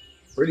damage.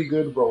 Pretty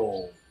good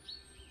roll.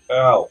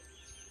 Ow.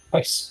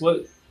 I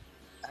split.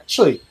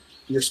 Actually,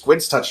 your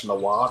squid's touching the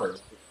water.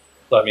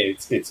 I mean,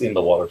 it's in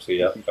the water, so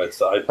yeah.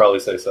 I'd probably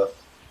say so.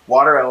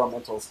 Water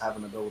elementals have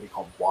an ability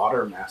called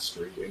Water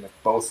Mastery, and if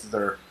both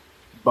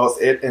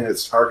it and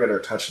its target are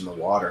touching the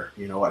water,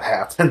 you know what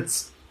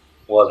happens?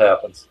 What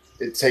happens?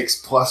 It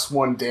takes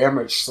 +1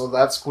 damage, so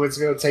that squid's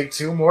gonna take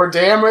 2 more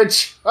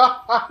damage.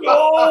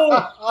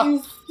 No!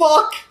 You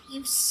fuck!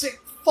 You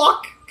sick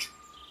fuck!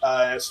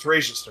 It's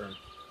Teresia's turn.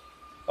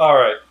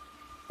 Alright.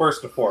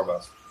 First and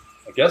foremost,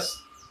 I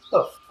guess.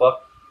 The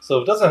fuck?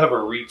 So it doesn't have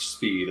a reach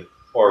speed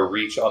or a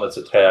reach on its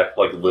attack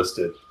like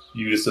listed.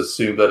 You just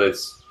assume that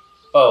it's.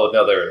 Oh,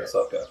 no, there it is.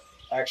 Okay.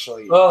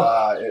 Actually,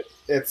 Oh.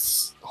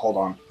 it's. Hold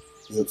on.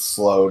 It's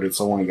slowed.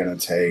 It's only gonna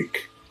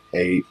take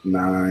 8,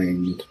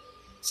 9,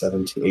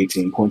 17,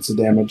 18 points of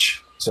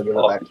damage. So give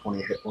it back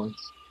 20 hit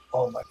points.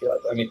 Oh my god.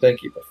 I mean,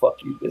 thank you, but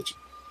fuck you, bitch.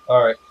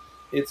 Alright.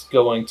 It's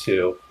going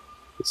to.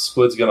 The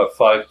squid's gonna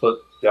 5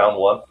 foot down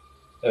 1,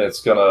 and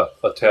it's gonna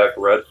attack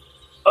red.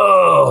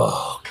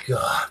 Oh,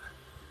 god.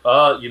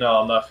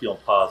 I'm not feeling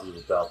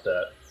positive about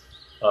that.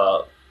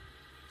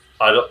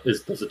 I don't.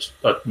 Does it?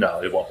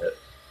 No, it won't hit.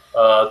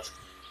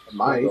 It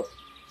might.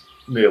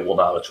 It will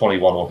not. A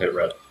 21 won't hit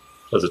red.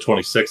 Does a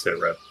 26 hit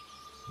red?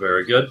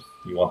 Very good.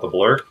 You want the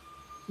blur?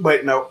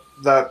 Wait, no,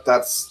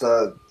 that's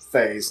the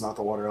phase, not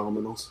the water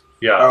elementals.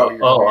 Yeah. Oh, you're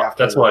going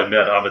after that's what I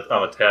meant.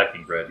 I'm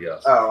attacking Red.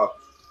 Yes. Oh,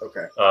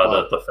 okay.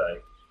 The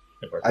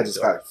Fae. I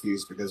just got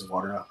confused because of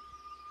water.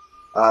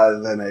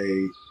 Then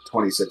a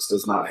 26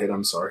 does not hit.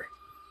 I'm sorry.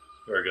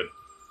 Very good.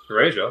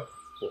 Teresia,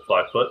 full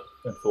 5 foot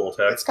and full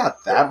attack. It's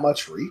got that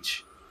much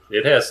reach.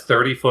 It has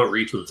 30-foot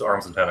reach with its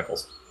arms and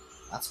tentacles.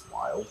 That's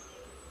wild.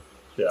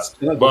 Yeah.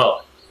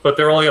 Well, but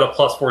they're only at a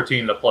plus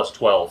 14 and a plus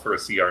 12 for a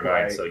CR9,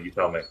 Right. so you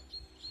tell me.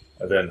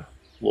 And then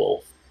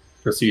we'll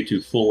proceed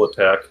to full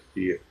attack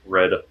the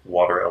red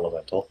water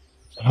elemental.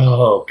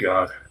 Oh,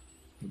 God.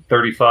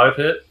 35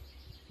 hit.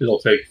 It'll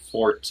take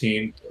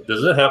 14.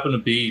 Does it happen to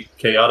be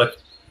chaotic?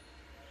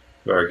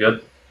 Very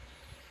good.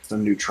 It's a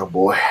neutral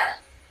boy.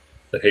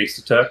 The haste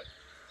attack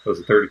was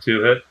a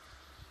 32 hit.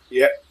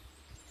 Yep.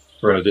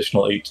 For an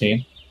additional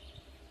 18.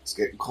 It's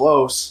getting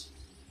close.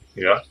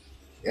 Yeah.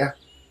 Yeah.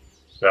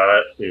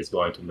 That is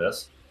going to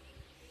miss.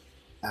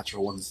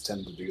 Natural ones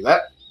tend to do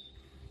that.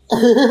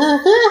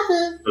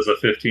 Does a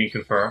 15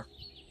 confirm?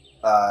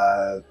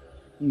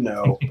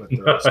 No, but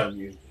there are some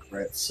you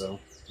crits, so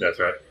That's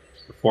right.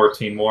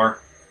 14 more.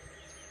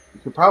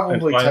 you could probably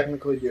And fine.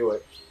 technically do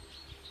it.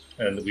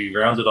 And we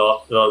round it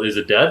off. Is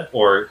it dead?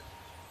 Or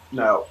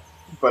No,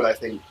 but I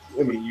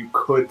mean, you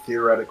could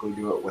theoretically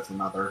do it with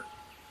another.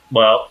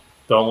 well,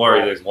 don't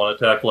worry, there's one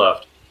attack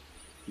left.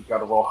 You got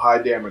to roll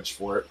high damage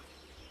for it.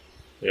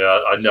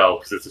 Yeah, I know,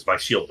 because this is my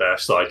shield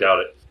bash, so I doubt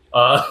it.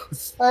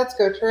 Let's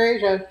go,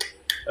 Teresia.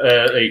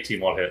 18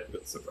 won't hit.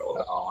 It's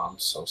irrelevant. Oh, I'm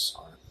so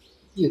sorry.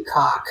 You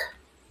cock.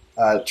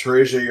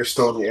 Teresia, you're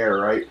still in the air,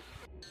 right?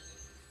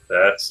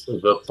 That's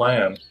the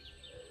plan.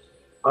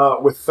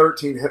 With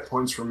 13 hit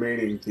points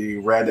remaining, the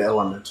red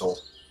elemental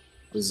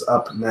is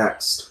up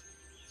next.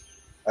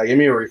 Give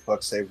me a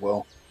reflex save,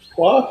 Will.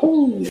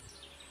 Wahoo!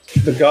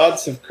 The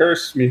gods have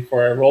cursed me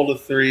for I rolled a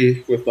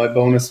 3 with my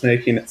bonus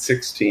making at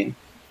 16.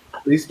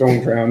 Please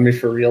don't drown me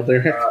for real,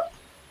 Derek.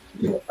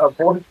 A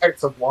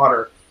vortex of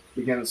water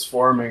begins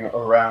forming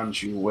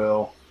around you,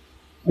 Will.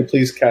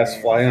 Please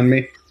cast fly on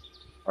me.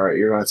 Alright,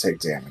 you're going to take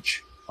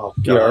damage. Oh,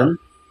 Yarn.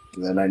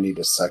 And then I need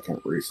a second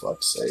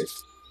reflex save.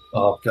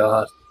 Oh,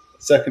 God.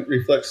 Second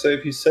reflex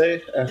save, you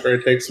say, after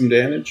I take some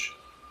damage?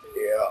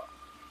 Yeah.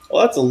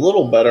 Well, that's a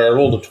little better. I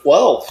rolled a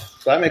 12,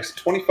 so that makes it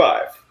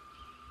 25.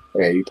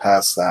 Okay, you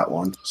passed that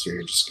one, so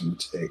you're just going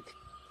to take...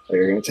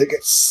 You're going to take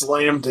it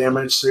slam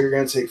damage, so you're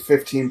going to take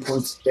 15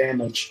 points of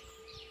damage.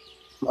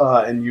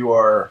 And you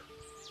are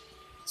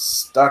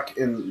stuck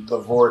in the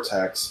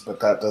vortex, but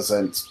that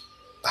doesn't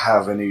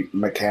have any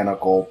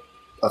mechanical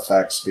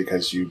effects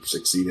because you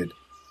succeeded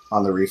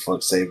on the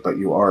reflex save, but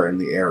you are in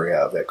the area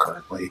of it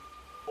currently.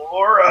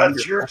 Laura,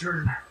 it's your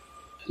turn.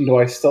 Do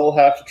I still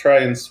have to try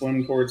and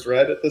swim towards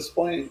red at this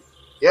point?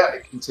 Yeah,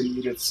 it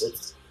continued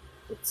its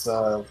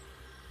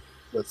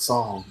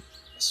song.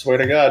 Swear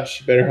to God,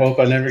 she better hope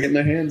I never get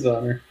my hands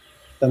on her.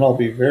 Then I'll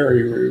be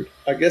very rude.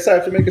 I guess I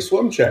have to make a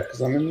swim check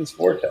because I'm in this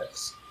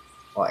vortex.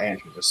 Well, and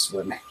you're just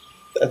swimming.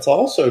 That's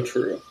also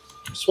true.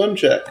 Swim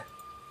check.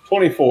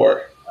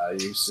 24.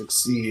 You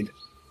succeed.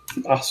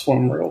 I'll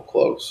swim real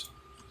close.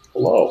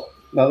 Hello.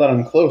 Now that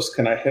I'm close,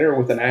 can I hit her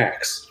with an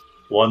axe?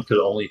 One could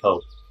only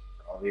hope.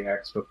 Draw the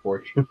axe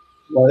before you.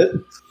 What?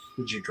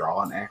 Did you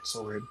draw an axe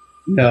already?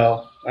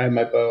 No, I have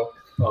my bow.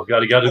 Oh, God,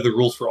 you got to do the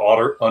rules for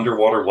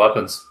underwater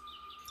weapons.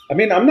 I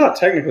mean, I'm not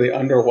technically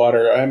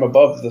underwater. I'm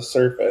above the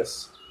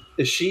surface.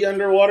 Is she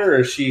underwater, or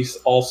is she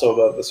also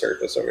above the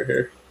surface over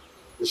here?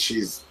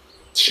 She's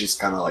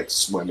kind of like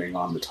swimming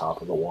on the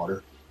top of the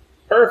water.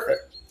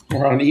 Perfect.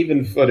 We're on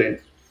even footing.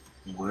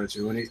 You want to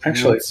do anything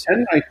Actually, else?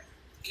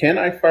 can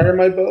I fire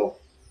my bow?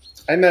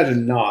 I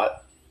imagine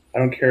not. I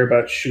don't care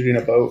about shooting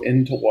a bow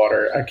into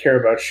water. I care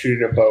about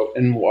shooting a bow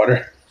in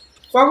water.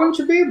 Why wouldn't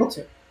you be able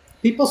to?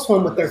 People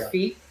swim with their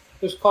feet.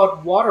 It's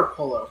called water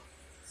polo.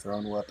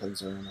 Thrown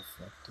weapons are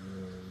ineffective.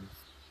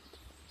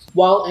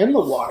 While in the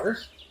water,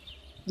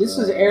 this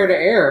is air to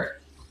air.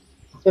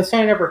 This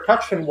ain't ever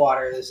touching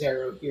water, this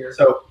arrow here.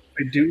 So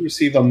I do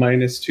receive a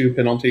 -2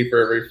 penalty for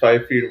every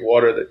 5 feet of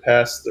water they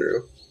pass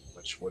through.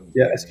 Which wouldn't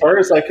Yeah, be as far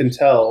as I can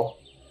tell,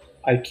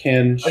 I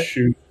can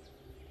shoot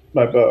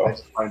my bow. I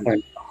find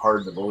it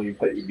hard to believe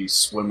that you'd be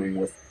swimming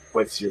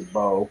with your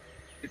bow.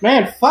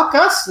 Man, fuck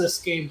us this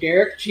game,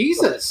 Derek.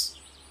 Jesus.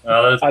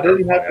 That's I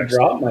didn't have to actually.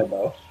 drop my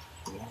bow.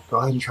 Go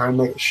ahead and try and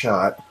make a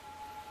shot.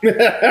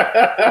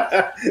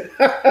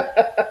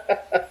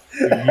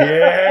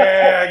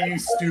 Yeah, you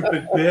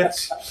stupid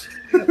bitch.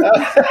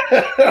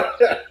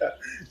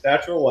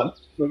 Natural 1.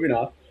 Moving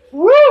on.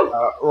 Woo!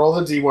 Roll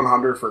the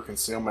D100 for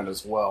concealment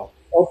as well.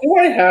 Oh, do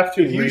I have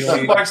to You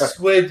really? suck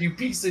squid, you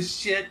piece of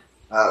shit.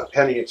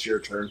 Penny, it's your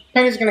turn.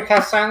 Penny's gonna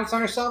cast silence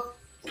on herself.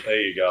 There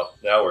you go.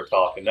 Now we're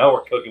talking. Now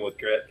we're cooking with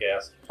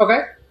gas.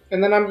 Okay.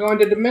 And then I'm going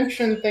to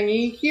dimension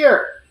thingy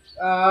here.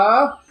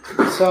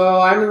 So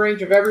I'm in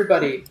range of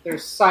everybody.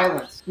 There's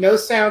silence. No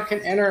sound can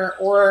enter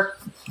or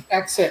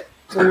exit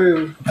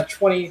through a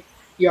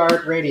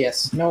 20-yard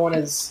radius. No one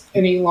is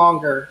any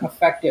longer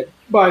affected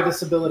by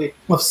this ability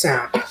of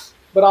sound.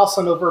 but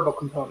also no verbal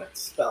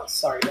components spells.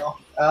 Sorry, y'all.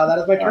 That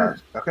is my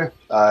turn. Okay.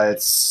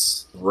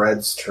 It's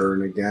Red's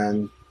turn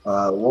again.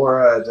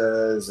 Laura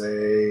does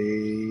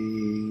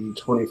a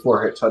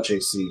 24 hit touch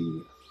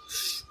AC.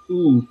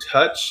 Ooh,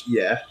 touch?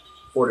 Yeah.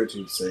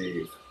 Fortitude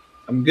save.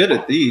 I'm good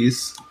at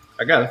these.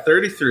 I got a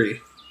 33.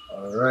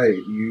 Alright,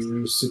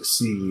 you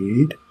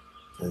succeed.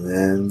 And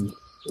then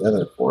the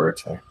other 4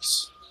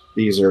 attacks.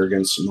 These are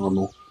against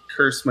normal.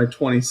 Curse my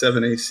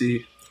 27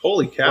 AC.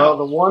 Holy Well, cow.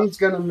 the one's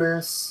gonna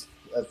miss.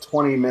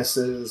 20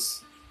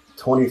 misses.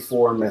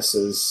 24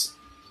 misses.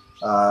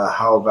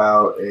 How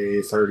about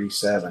a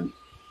 37?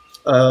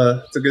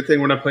 It's a good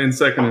thing we're not playing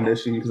second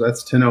edition because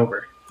that's 10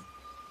 over.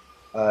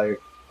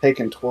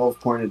 Taking 12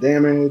 point of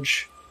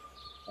damage.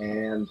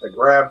 And the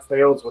grab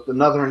fails with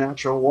another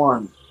natural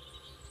 1.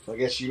 So I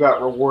guess you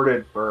got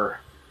rewarded for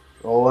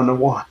rolling a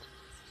 1.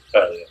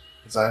 Hell yeah.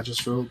 Because I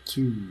just rolled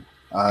 2.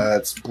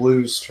 It's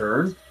Blue's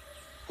turn.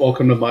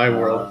 Welcome to my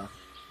world.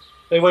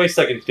 Hey, wait a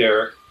second,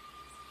 Derek.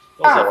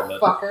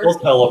 fucker.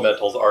 Those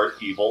elementals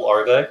aren't evil,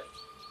 are they?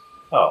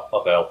 Oh,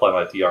 okay. I'll apply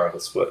my DR on the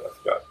squid. I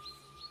forgot.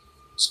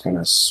 Just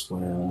gonna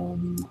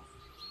swim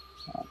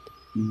up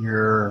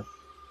here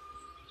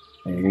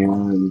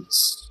and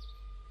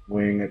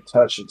swing a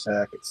touch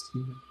attack. It's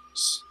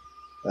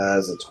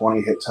as a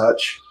 20 hit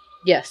touch.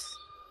 Yes.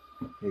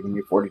 Give me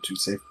a 42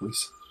 save,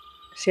 please.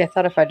 See, I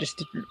thought if I just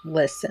didn't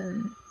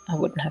listen, I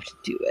wouldn't have to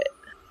do it.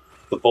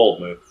 The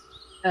bold move.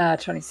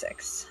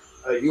 26.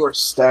 You are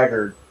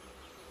staggered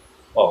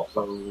Oh,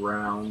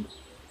 around.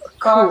 Fuck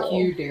Cool.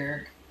 you,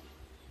 Derek.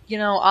 You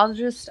know, I'll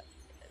just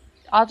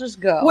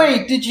go.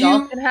 Wait, did Y'all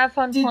you can have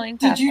fun playing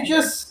did you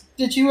Pathfinder.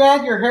 did you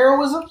add your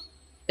heroism?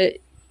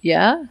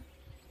 Yeah?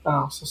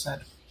 Oh, so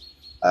sad.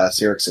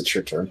 Cyrix, it's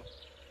your turn.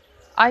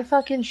 I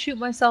fucking shoot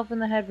myself in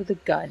the head with a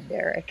gun,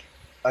 Derek.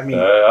 I mean,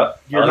 I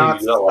you're don't not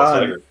use that while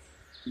stunned. staggered.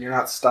 You're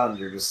not stunned.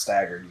 You're just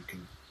staggered. You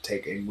can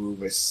take a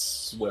move as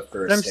swift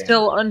or But as I'm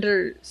still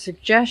under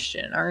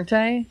suggestion, aren't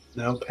I?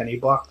 No, Penny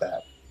block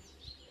that.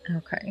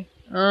 Okay.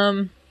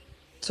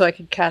 So I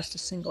could cast a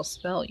single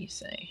spell, you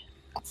say?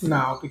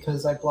 No,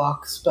 because I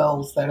block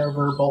spells that are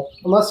verbal.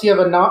 Unless you have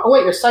a non. Oh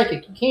wait, you're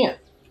psychic. You can't.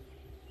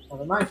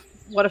 Never mind.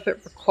 What if it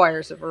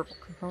requires a verbal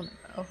component,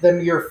 though?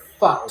 Then you're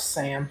fucked,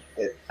 Sam.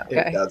 It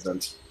Okay.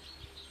 doesn't.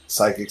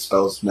 Psychic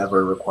spells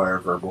never require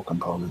verbal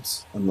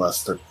components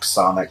unless they're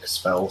sonic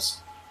spells.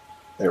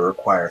 They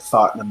require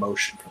thought and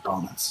emotion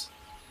components.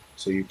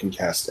 So you can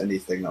cast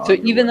anything on So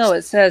your even though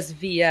list. it says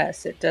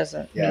VS, it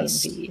doesn't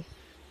Yes. mean V.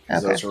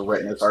 'Cause Okay. those are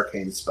written as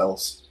arcane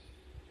spells.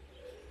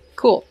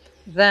 Cool.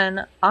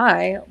 Then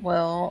I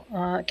will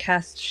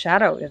cast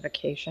Shadow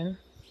Evocation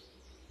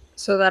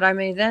so that I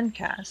may then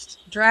cast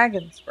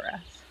Dragon's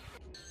Breath.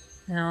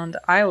 And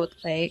I would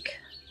like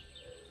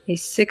a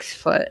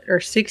 6-foot or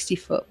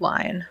 60-foot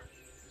line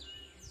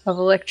of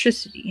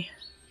electricity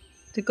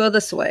to go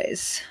this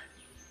ways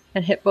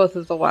and hit both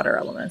of the water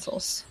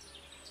elementals.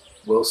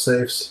 Will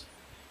saves.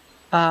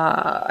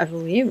 I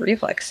believe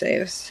reflex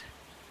saves.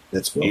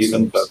 It's will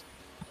Even saves. better.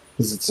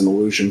 Because it's an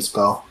illusion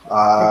spell.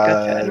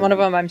 Gotcha. And one of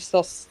them I'm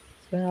still...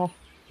 Well,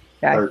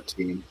 yeah,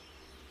 13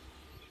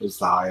 is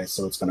the highest,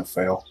 so it's going to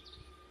fail.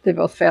 they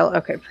both fail.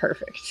 Okay,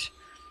 perfect.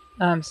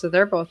 So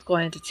they're both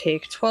going to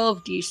take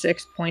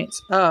 12d6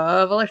 points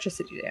of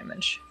electricity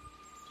damage.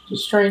 It's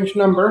a strange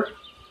number.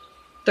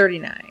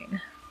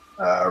 39.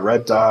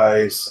 Red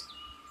dies.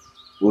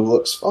 Blue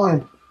looks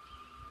fine.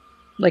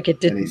 Like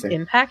it didn't Anything.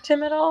 impact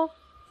him at all?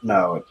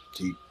 No,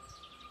 he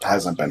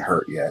hasn't been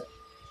hurt yet.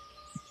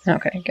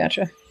 Okay,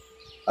 gotcha.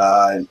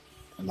 And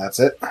that's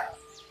it.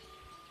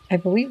 I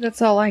believe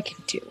that's all I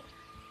can do.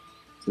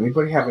 Does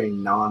anybody have any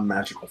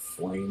non-magical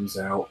flames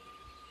out?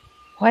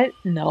 What?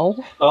 No.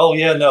 Oh,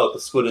 yeah, no. The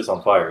squid is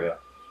on fire, yeah.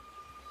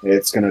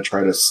 It's going to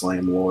try to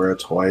slam Laura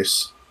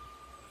twice.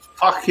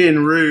 Fucking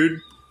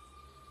rude.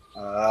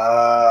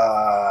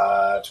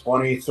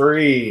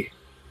 23.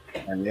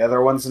 And the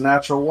other one's a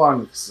natural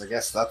 1, because I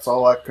guess that's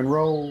all I can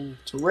roll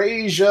to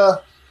raise ya.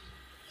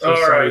 So All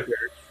sorry, right.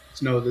 Derek.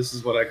 No, this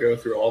is what I go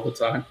through all the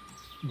time.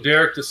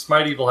 Derek, does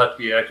Smite Evil have to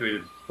be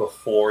activated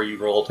before you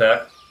roll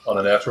attack on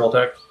a natural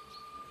attack?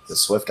 It's a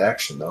swift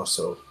action, though,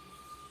 so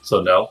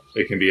So no,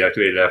 it can be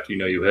activated after you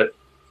know you hit.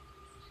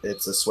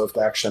 it's a swift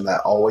action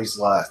that always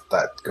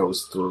that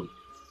goes through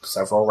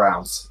several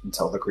rounds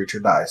until the creature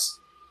dies.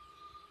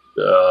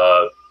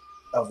 A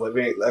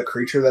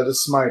creature that is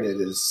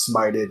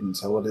smited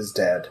until it is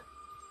dead,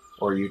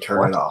 or you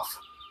turn it off.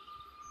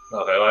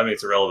 Okay, well, I mean,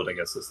 it's irrelevant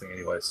against this thing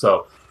anyway.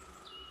 So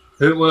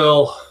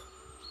it'll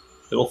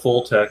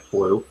full attack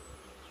blue.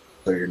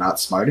 So you're not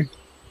smiting?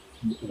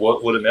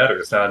 What would it matter?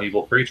 It's not an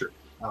evil creature.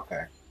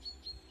 Okay.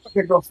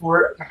 Okay, go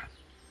for it.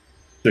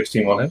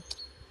 16 1 hit.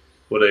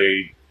 Would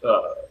a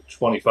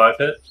 25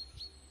 hit?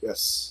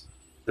 Yes.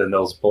 Then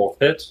those both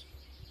hit.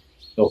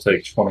 They'll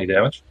take 20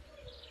 damage.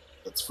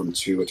 That's from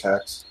 2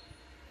 attacks.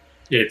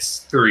 It's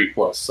 3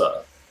 plus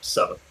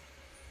 7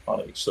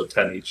 on each, so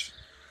 10 each.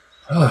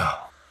 Does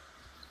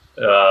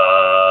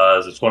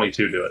a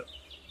 22 do it?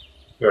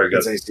 Very good.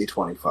 It's AC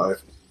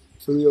 25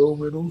 for the old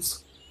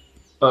riddles.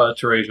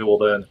 Teresia will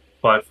then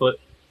 5 foot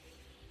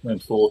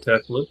and full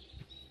attack blue.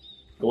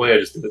 The way I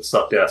just did it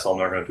sucked ass. I'm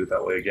never going to do it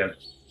that way again.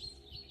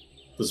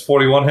 Does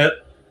 41 hit?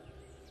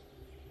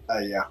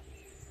 Yeah.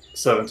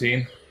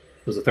 17.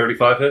 Does a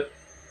 35 hit?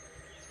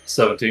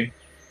 17.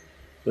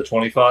 The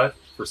 25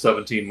 for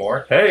 17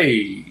 more.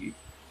 Hey!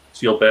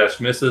 Shield Bash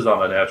misses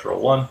on a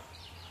natural 1.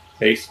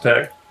 Haste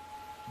attack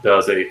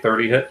does a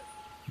 30 hit.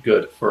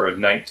 Good for a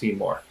 19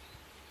 more.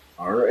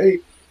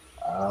 Alright.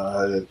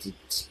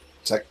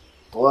 Tech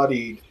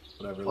bloodied.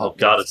 Whatever. Oh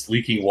god, it's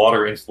leaking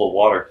water into the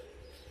water.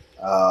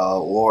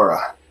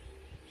 Laura.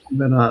 I'm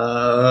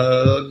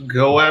gonna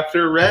go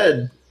after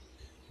Red.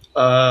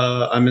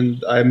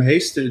 I'm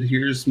hasted.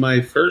 Here's my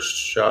first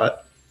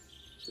shot,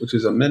 which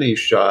is a mini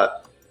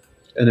shot,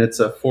 and it's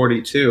a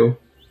 42,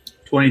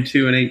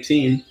 22 and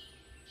 18.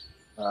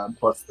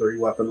 Plus 3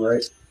 weapon,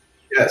 right?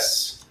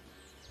 Yes.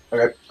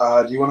 Okay.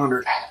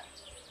 D100.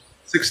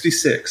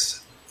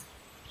 66.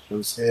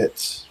 Those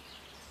hit.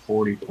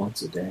 40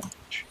 points of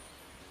damage.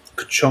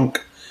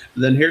 Ka-chunk.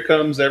 Then here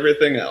comes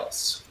everything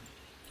else.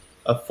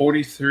 A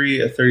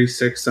 43, a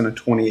 36, and a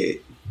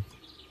 28.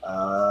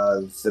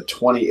 The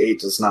 28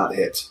 does not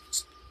hit.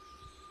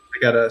 I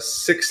got a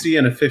 60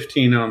 and a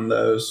 15 on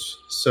those,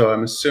 so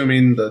I'm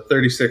assuming the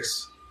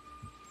 36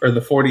 or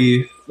the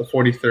 40, the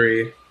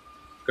 43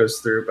 goes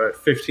through, but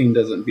 15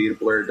 doesn't beat a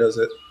blur, does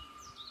it?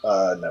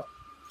 No.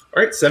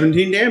 All right,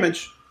 17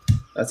 damage.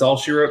 That's all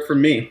she wrote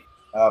from me.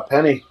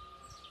 Penny.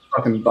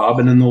 Fucking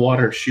bobbing in the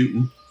water,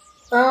 shooting.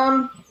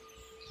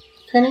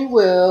 Penny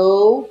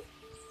will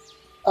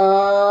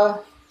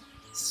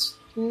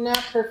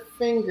snap her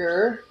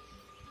finger.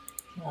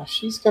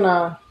 She's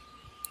gonna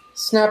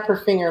snap her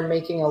finger,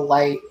 making a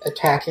light,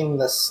 attacking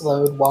the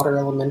slowed water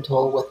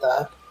elemental with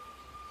a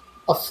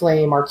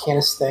flame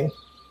arcanist thing.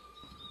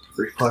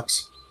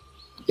 Reflex.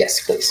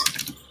 Yes, please.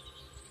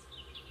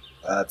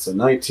 That's a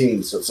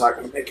 19, so it's not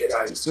going to make it,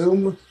 I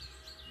assume.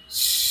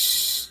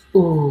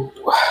 Ooh,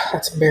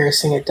 that's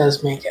embarrassing. It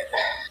does make it.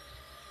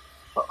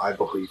 But I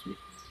believe you.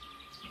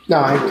 No,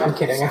 I'm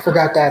kidding. I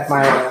forgot to add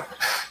my...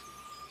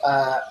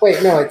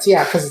 wait, no, it's...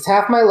 Yeah, because it's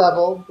half my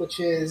level, which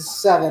is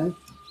 7.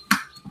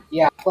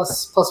 Yeah,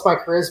 plus my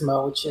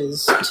charisma, which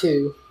is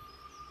 2.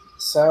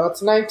 So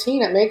it's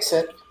 19. It makes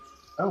it.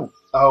 Oh,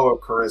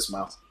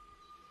 charisma.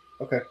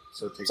 Okay,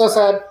 so it takes... So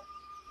sad.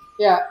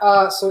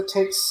 Yeah, so it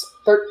takes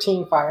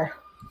 13 fire.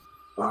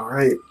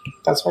 Alright.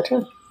 That's my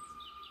turn.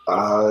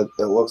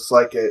 It looks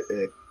like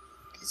it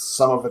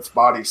some of its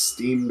body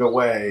steamed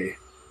away.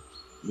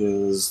 It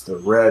is the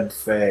red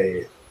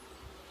fae.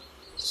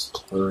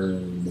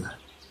 Turn.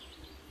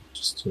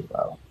 Just too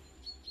low.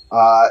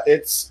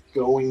 It's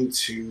going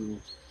to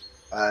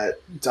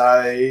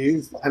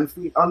dive 10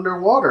 feet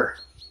underwater.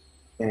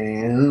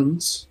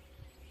 And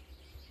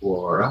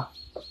Laura.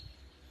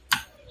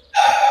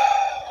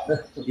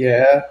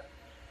 Yeah.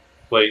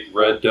 Wait,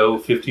 red doe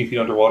 15 feet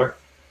underwater?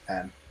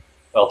 10.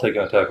 I'll take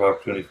an attack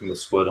opportunity from the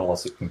squid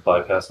unless it can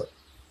bypass it.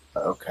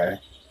 Okay.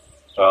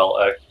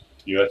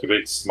 You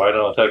activate Smite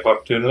on attack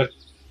opportunity?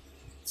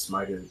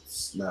 Smite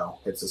is... No,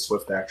 it's a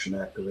swift action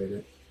to activate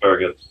it. Very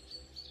good.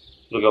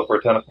 It'll go for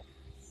a tentacle.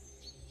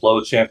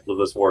 Low chance of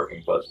this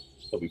working, but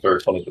it'll be very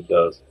funny if it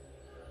does.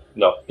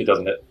 No, it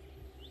doesn't hit.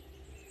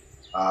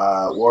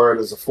 Laura,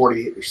 does a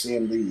 40 hit your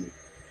CMD?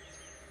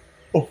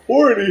 A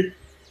 40?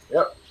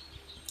 Yep.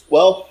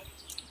 Well,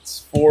 it's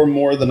 4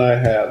 more than I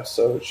have,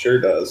 so it sure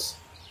does.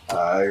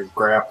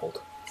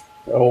 Grappled.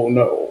 Oh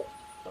no.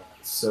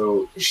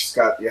 So she's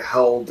got you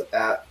held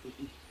at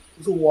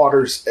the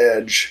water's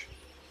edge.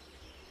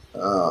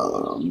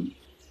 And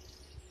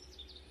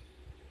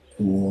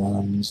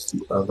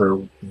the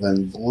other,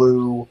 then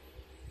blue.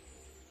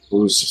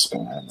 Blue's just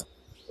gonna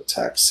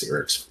attack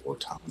Cyrix 4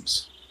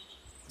 times.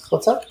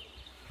 What's up?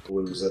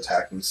 Blue's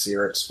attacking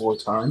Cyrix 4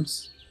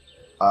 times.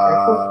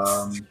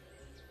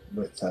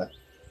 With a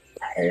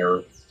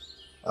pair.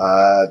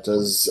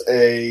 Does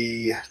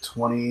a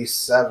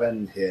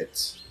 27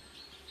 hit?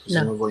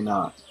 Presumably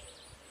not.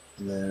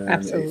 And then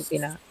Absolutely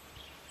not.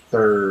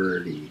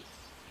 30.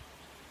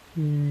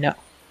 No.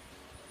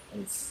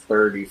 And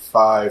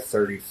 35,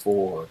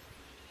 34.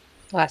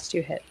 Last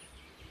 2 hit.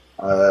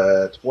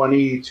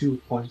 22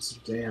 points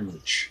of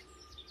damage.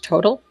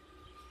 Total?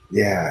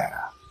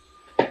 Yeah.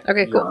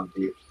 Okay, cool.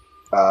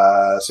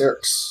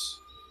 Cyrix.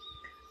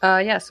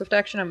 Yeah, swift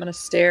action. I'm going to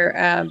stare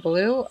at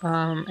Blue,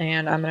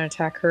 and I'm going to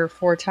attack her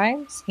 4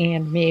 times,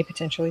 and may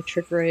potentially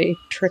trigger a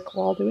trick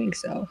while doing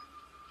so.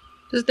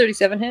 Does a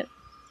 37 hit?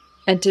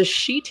 And does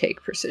she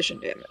take precision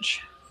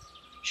damage?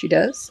 She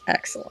does?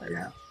 Excellent.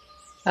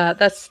 Yeah.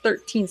 That's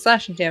 13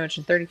 slashing damage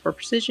and 34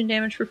 precision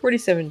damage for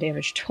 47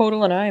 damage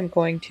total, and I am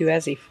going to,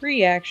 as a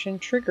free action,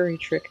 trigger a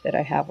trick that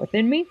I have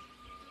within me,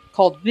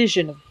 called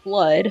Vision of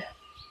Blood.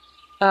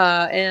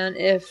 And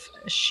if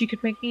she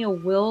could make me a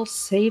will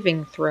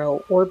saving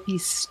throw or be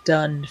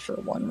stunned for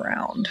 1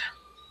 round.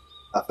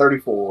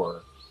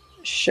 34.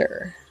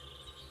 Sure.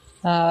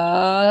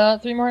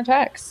 3 more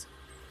attacks.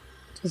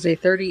 Does a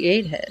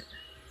 38 hit?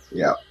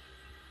 Yeah.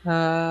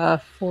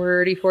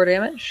 44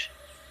 damage.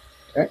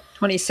 Okay.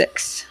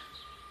 26.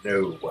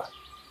 No.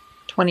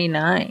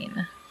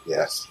 29.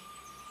 Yes.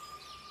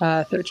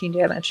 13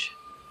 damage.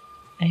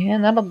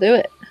 And that'll do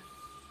it.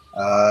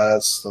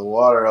 It's the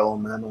water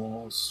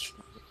elementals.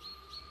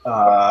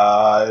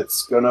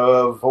 It's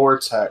gonna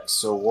vortex,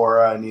 so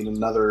Wara, I need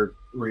another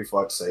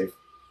reflex save.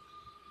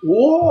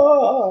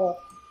 Whoa!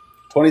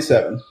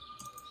 27.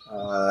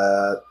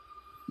 That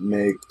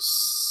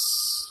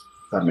makes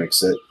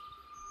it.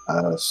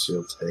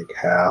 She'll take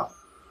half.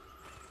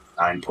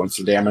 9 points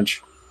of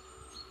damage.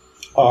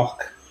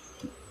 Fuck.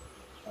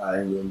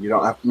 And then you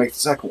don't have to make the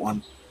second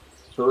one.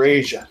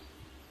 Teresia.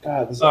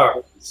 God, this is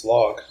Alright. a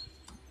slog.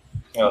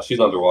 She's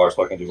underwater,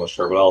 so I can do much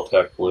to her, but I'll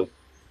attack blue.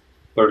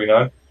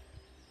 39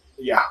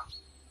 Yeah.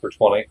 for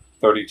 20.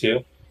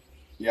 32.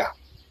 Yeah.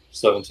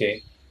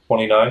 17.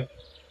 29.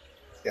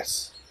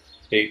 Yes.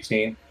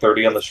 18.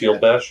 30 on the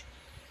shield bash.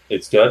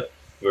 It's dead.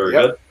 Very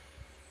Yep. good.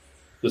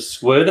 The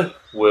squid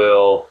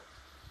will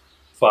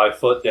 5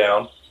 foot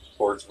down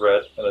towards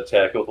red and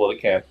attack it with what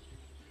it can.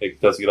 It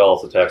doesn't get all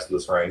its attacks at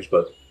this range,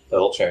 but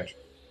that'll change.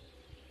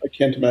 I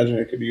can't imagine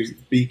it could use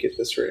the beak at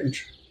this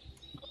range.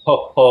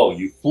 Oh,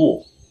 you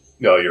fool.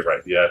 No, you're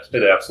right. Yeah,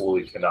 it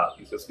absolutely cannot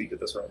use its beak at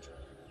this range.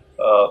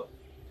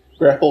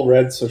 Grapple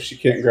red so she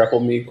can't grapple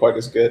me quite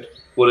as good.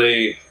 Would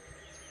a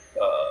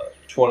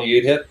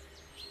 28 hit?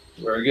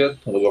 Very good.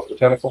 And we'll go for the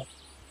tentacle.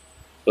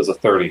 Does a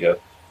 30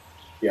 hit?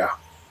 Yeah.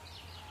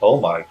 Oh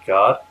my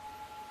god.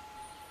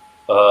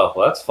 Well,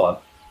 that's fun.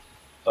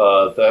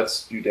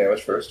 That's do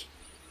damage first.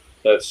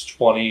 That's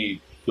 20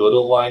 good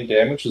aligned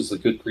damage. Is a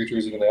good creature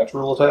using a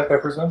natural attack, I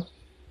presume.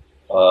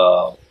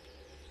 And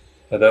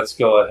let's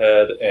go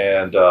ahead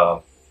and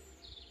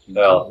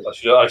now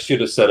I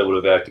should have said it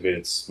would have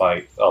activated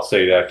Smite. I'll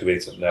say it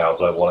activates it now,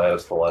 but I want to add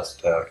it to the last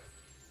attack.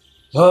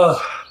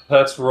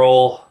 Let's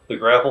roll the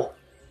grapple.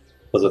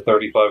 Was a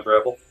 35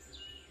 grapple?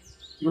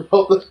 You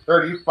rolled a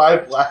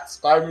 35 last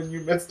time and you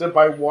missed it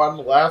by 1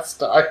 last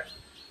time.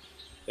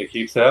 It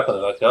keeps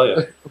happening, I tell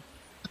you.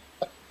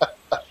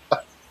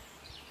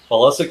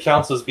 Unless it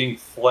counts as being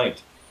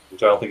flanked,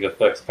 which I don't think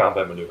affects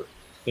combat maneuver.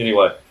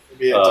 Anyway,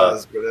 Maybe it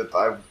does, but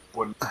I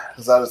wouldn't.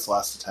 Is that its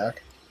last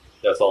attack?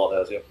 that's all it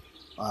has, yeah.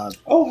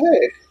 Oh,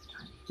 hey.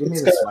 Give me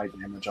It's the got- smite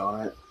damage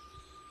on it.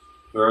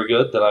 Very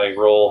good. Then I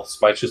roll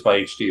Smite's just my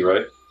HD,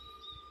 right?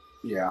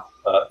 Yeah.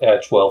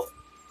 Add 12.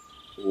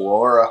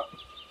 Laura.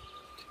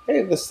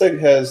 Hey, this thing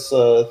has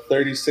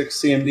 36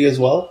 CMD as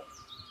well.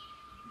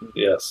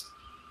 Yes.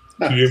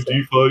 Nice.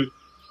 TMD fight.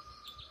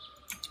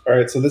 All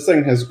right, so this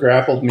thing has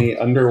grappled me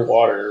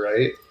underwater,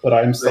 right? But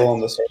I'm still on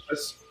the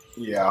surface.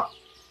 Yeah.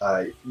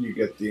 You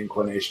get the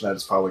inclination that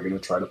it's probably going to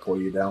try to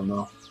pull you down,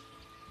 though.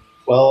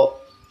 Well,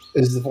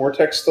 is the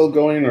vortex still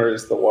going, or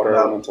is the water No.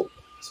 elemental?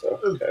 So,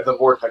 okay. The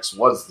vortex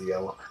was the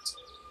element.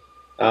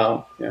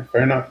 Oh, yeah,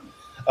 fair enough.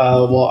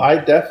 Well, I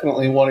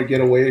definitely want to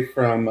get away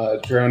from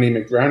Drowny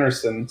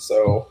McDrownerson.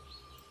 So,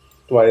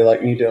 do I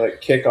need to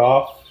kick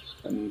off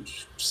and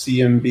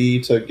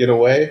CMB to get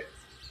away?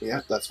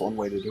 Yeah, that's one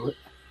way to do it.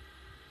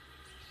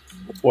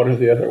 What are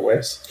the other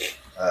ways?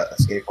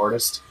 Escape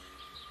artist.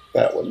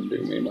 That wouldn't do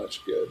me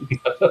much good.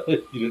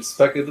 You didn't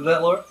spec into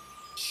that, Laura?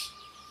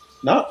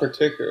 Not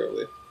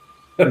particularly.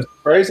 I'm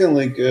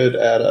surprisingly good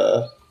at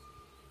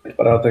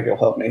but I don't think it'll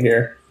help me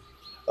here.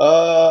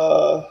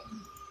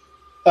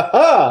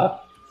 Haha!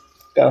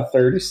 Got a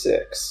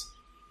 36.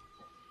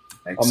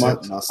 Exit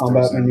Combat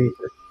musters and-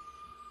 maneuver.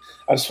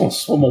 I just want to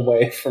swim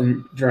away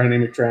from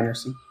Drowny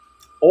McDrownerson.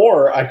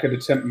 Or I could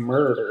attempt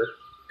murder,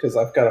 because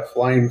I've got a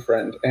flying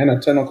friend and a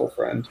tentacle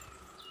friend.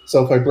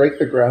 So if I break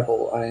the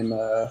grapple,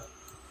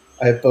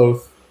 I have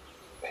both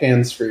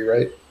hands free,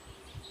 right?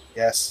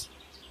 Yes.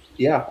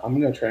 Yeah, I'm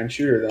going to try and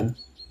shoot her then.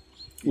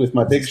 With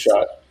my big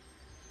shot.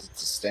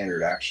 It's a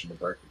standard action to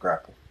break the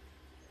grapple.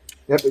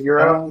 Yeah, but you're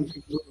out Um, you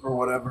can move or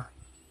whatever.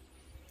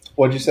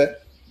 What'd you say?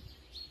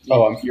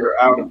 Oh,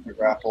 You're out of the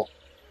grapple,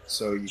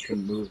 so you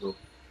can move.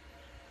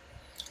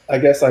 I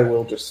guess I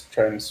will just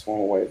try and swim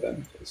away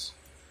then. 'Cause...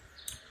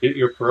 Get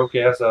your broke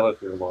ass out of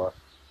here, Laura.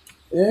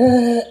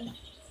 Yeah.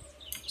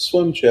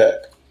 Swim check.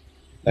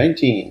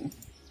 19.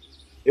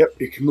 Yep,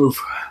 you can move.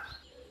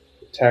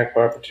 Attack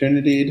of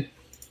opportunity.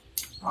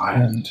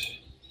 And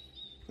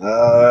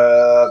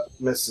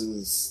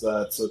Misses.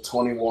 That's a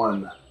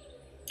 21.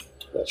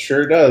 that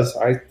sure does.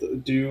 I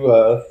do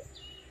the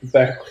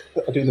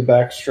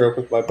backstroke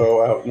with my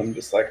bow out, and I'm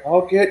just like,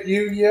 I'll get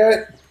you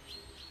yet.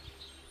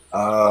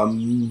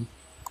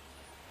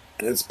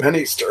 It's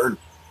Penny's turn.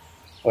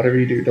 Whatever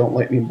you do, don't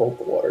lightning bolt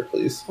the water,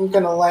 please. I'm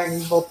gonna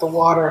lightning bolt the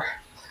water.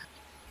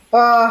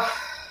 I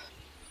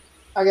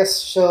guess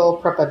she'll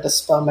prep a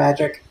dispel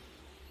magic.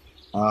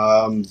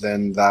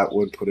 Then that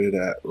would put it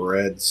at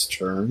Red's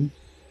turn.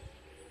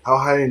 How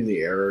high in the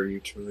air are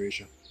you,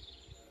 Teresia?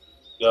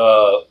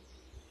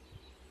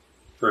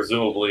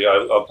 Presumably,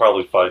 I'm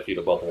probably 5 feet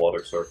above the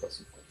water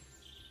surface.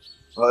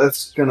 Well,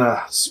 it's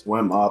gonna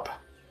swim up.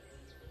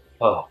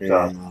 Oh,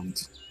 God.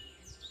 And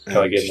Can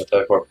I get an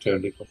attack of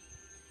opportunity?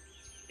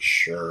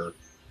 Sure.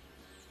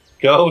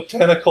 Go,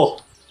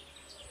 tentacle!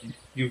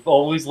 You've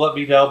always let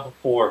me down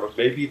before, but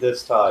maybe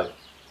this time.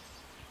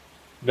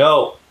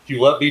 No!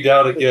 You let me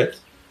down again.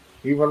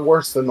 Even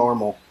worse than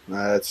normal.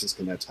 It's just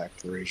going to attack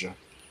Teresia.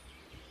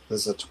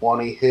 Does a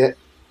 20 hit?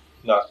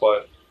 Not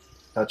quite.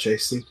 Touch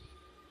AC?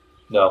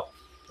 No.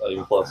 Not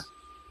even close.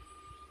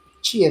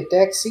 She a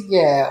Dexy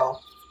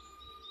gal.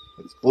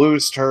 It's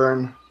Blue's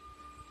turn.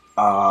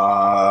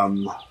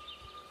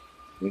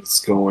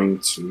 It's going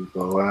to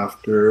go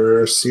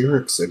after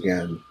Cyrix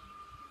again.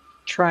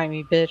 Try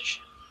me, bitch.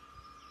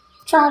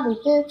 Try me,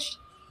 bitch.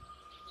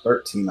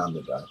 13 on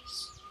the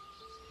dice.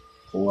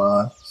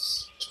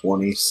 Plus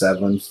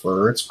 27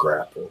 for its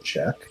grapple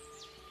check.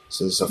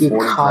 So it's a You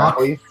 40 cock.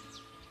 grapple.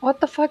 What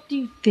the fuck do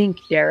you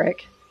think,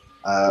 Derek?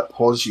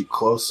 Pulls you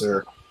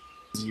closer.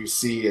 You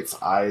see its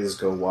eyes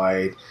go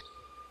wide,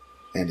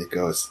 and it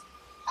goes,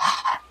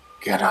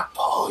 "Gonna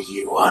pull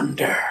you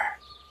under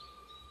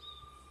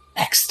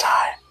next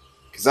time."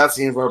 Because that's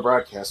the end of our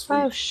broadcast.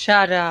 Oh,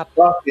 shut up.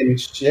 Fucking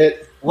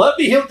shit. Let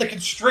me hit the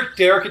constrict,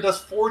 Derek. It does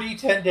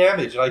 40-10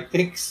 damage, and I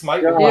think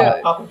Smite will be Yeah.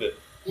 on top of it.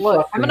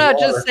 Look, I'm gonna Fucking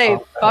just say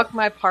water. fuck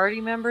my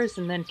party members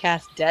and then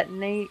cast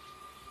Detonate.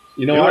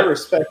 You know, Do I it.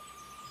 respect.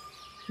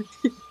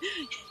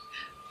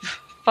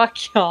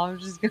 Fuck y'all, I'm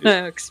just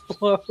gonna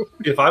explode.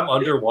 If I'm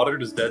underwater,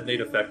 does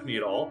Detonate affect me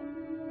at all?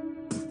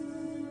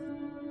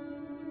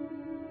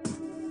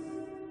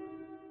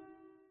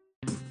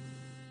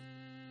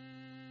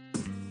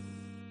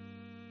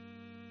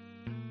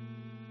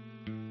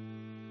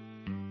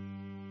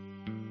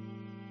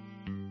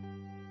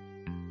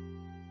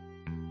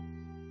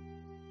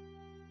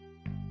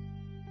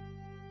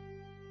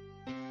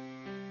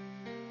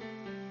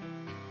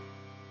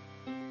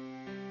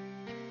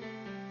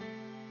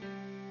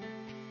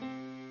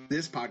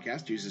 This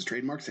podcast uses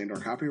trademarks and/or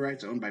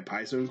copyrights owned by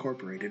Paizo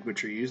Incorporated,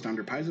 which are used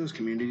under Paizo's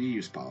community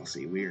use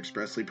policy. We are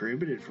expressly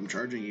prohibited from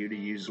charging you to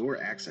use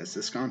or access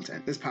this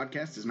content. This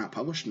podcast is not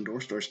published,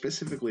 endorsed, or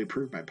specifically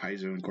approved by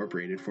Paizo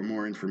Incorporated. For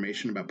more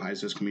information about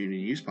Paizo's community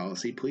use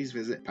policy, please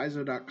visit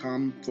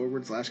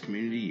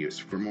paizo.com/community use.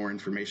 For more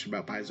information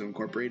about Paizo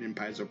Incorporated and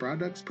Paizo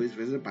products, please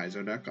visit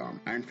paizo.com.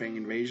 Iron Fang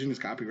Invasion is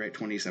copyright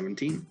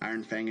 2017.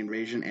 Iron Fang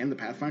Invasion and the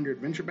Pathfinder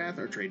Adventure Path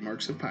are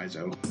trademarks of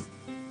Paizo.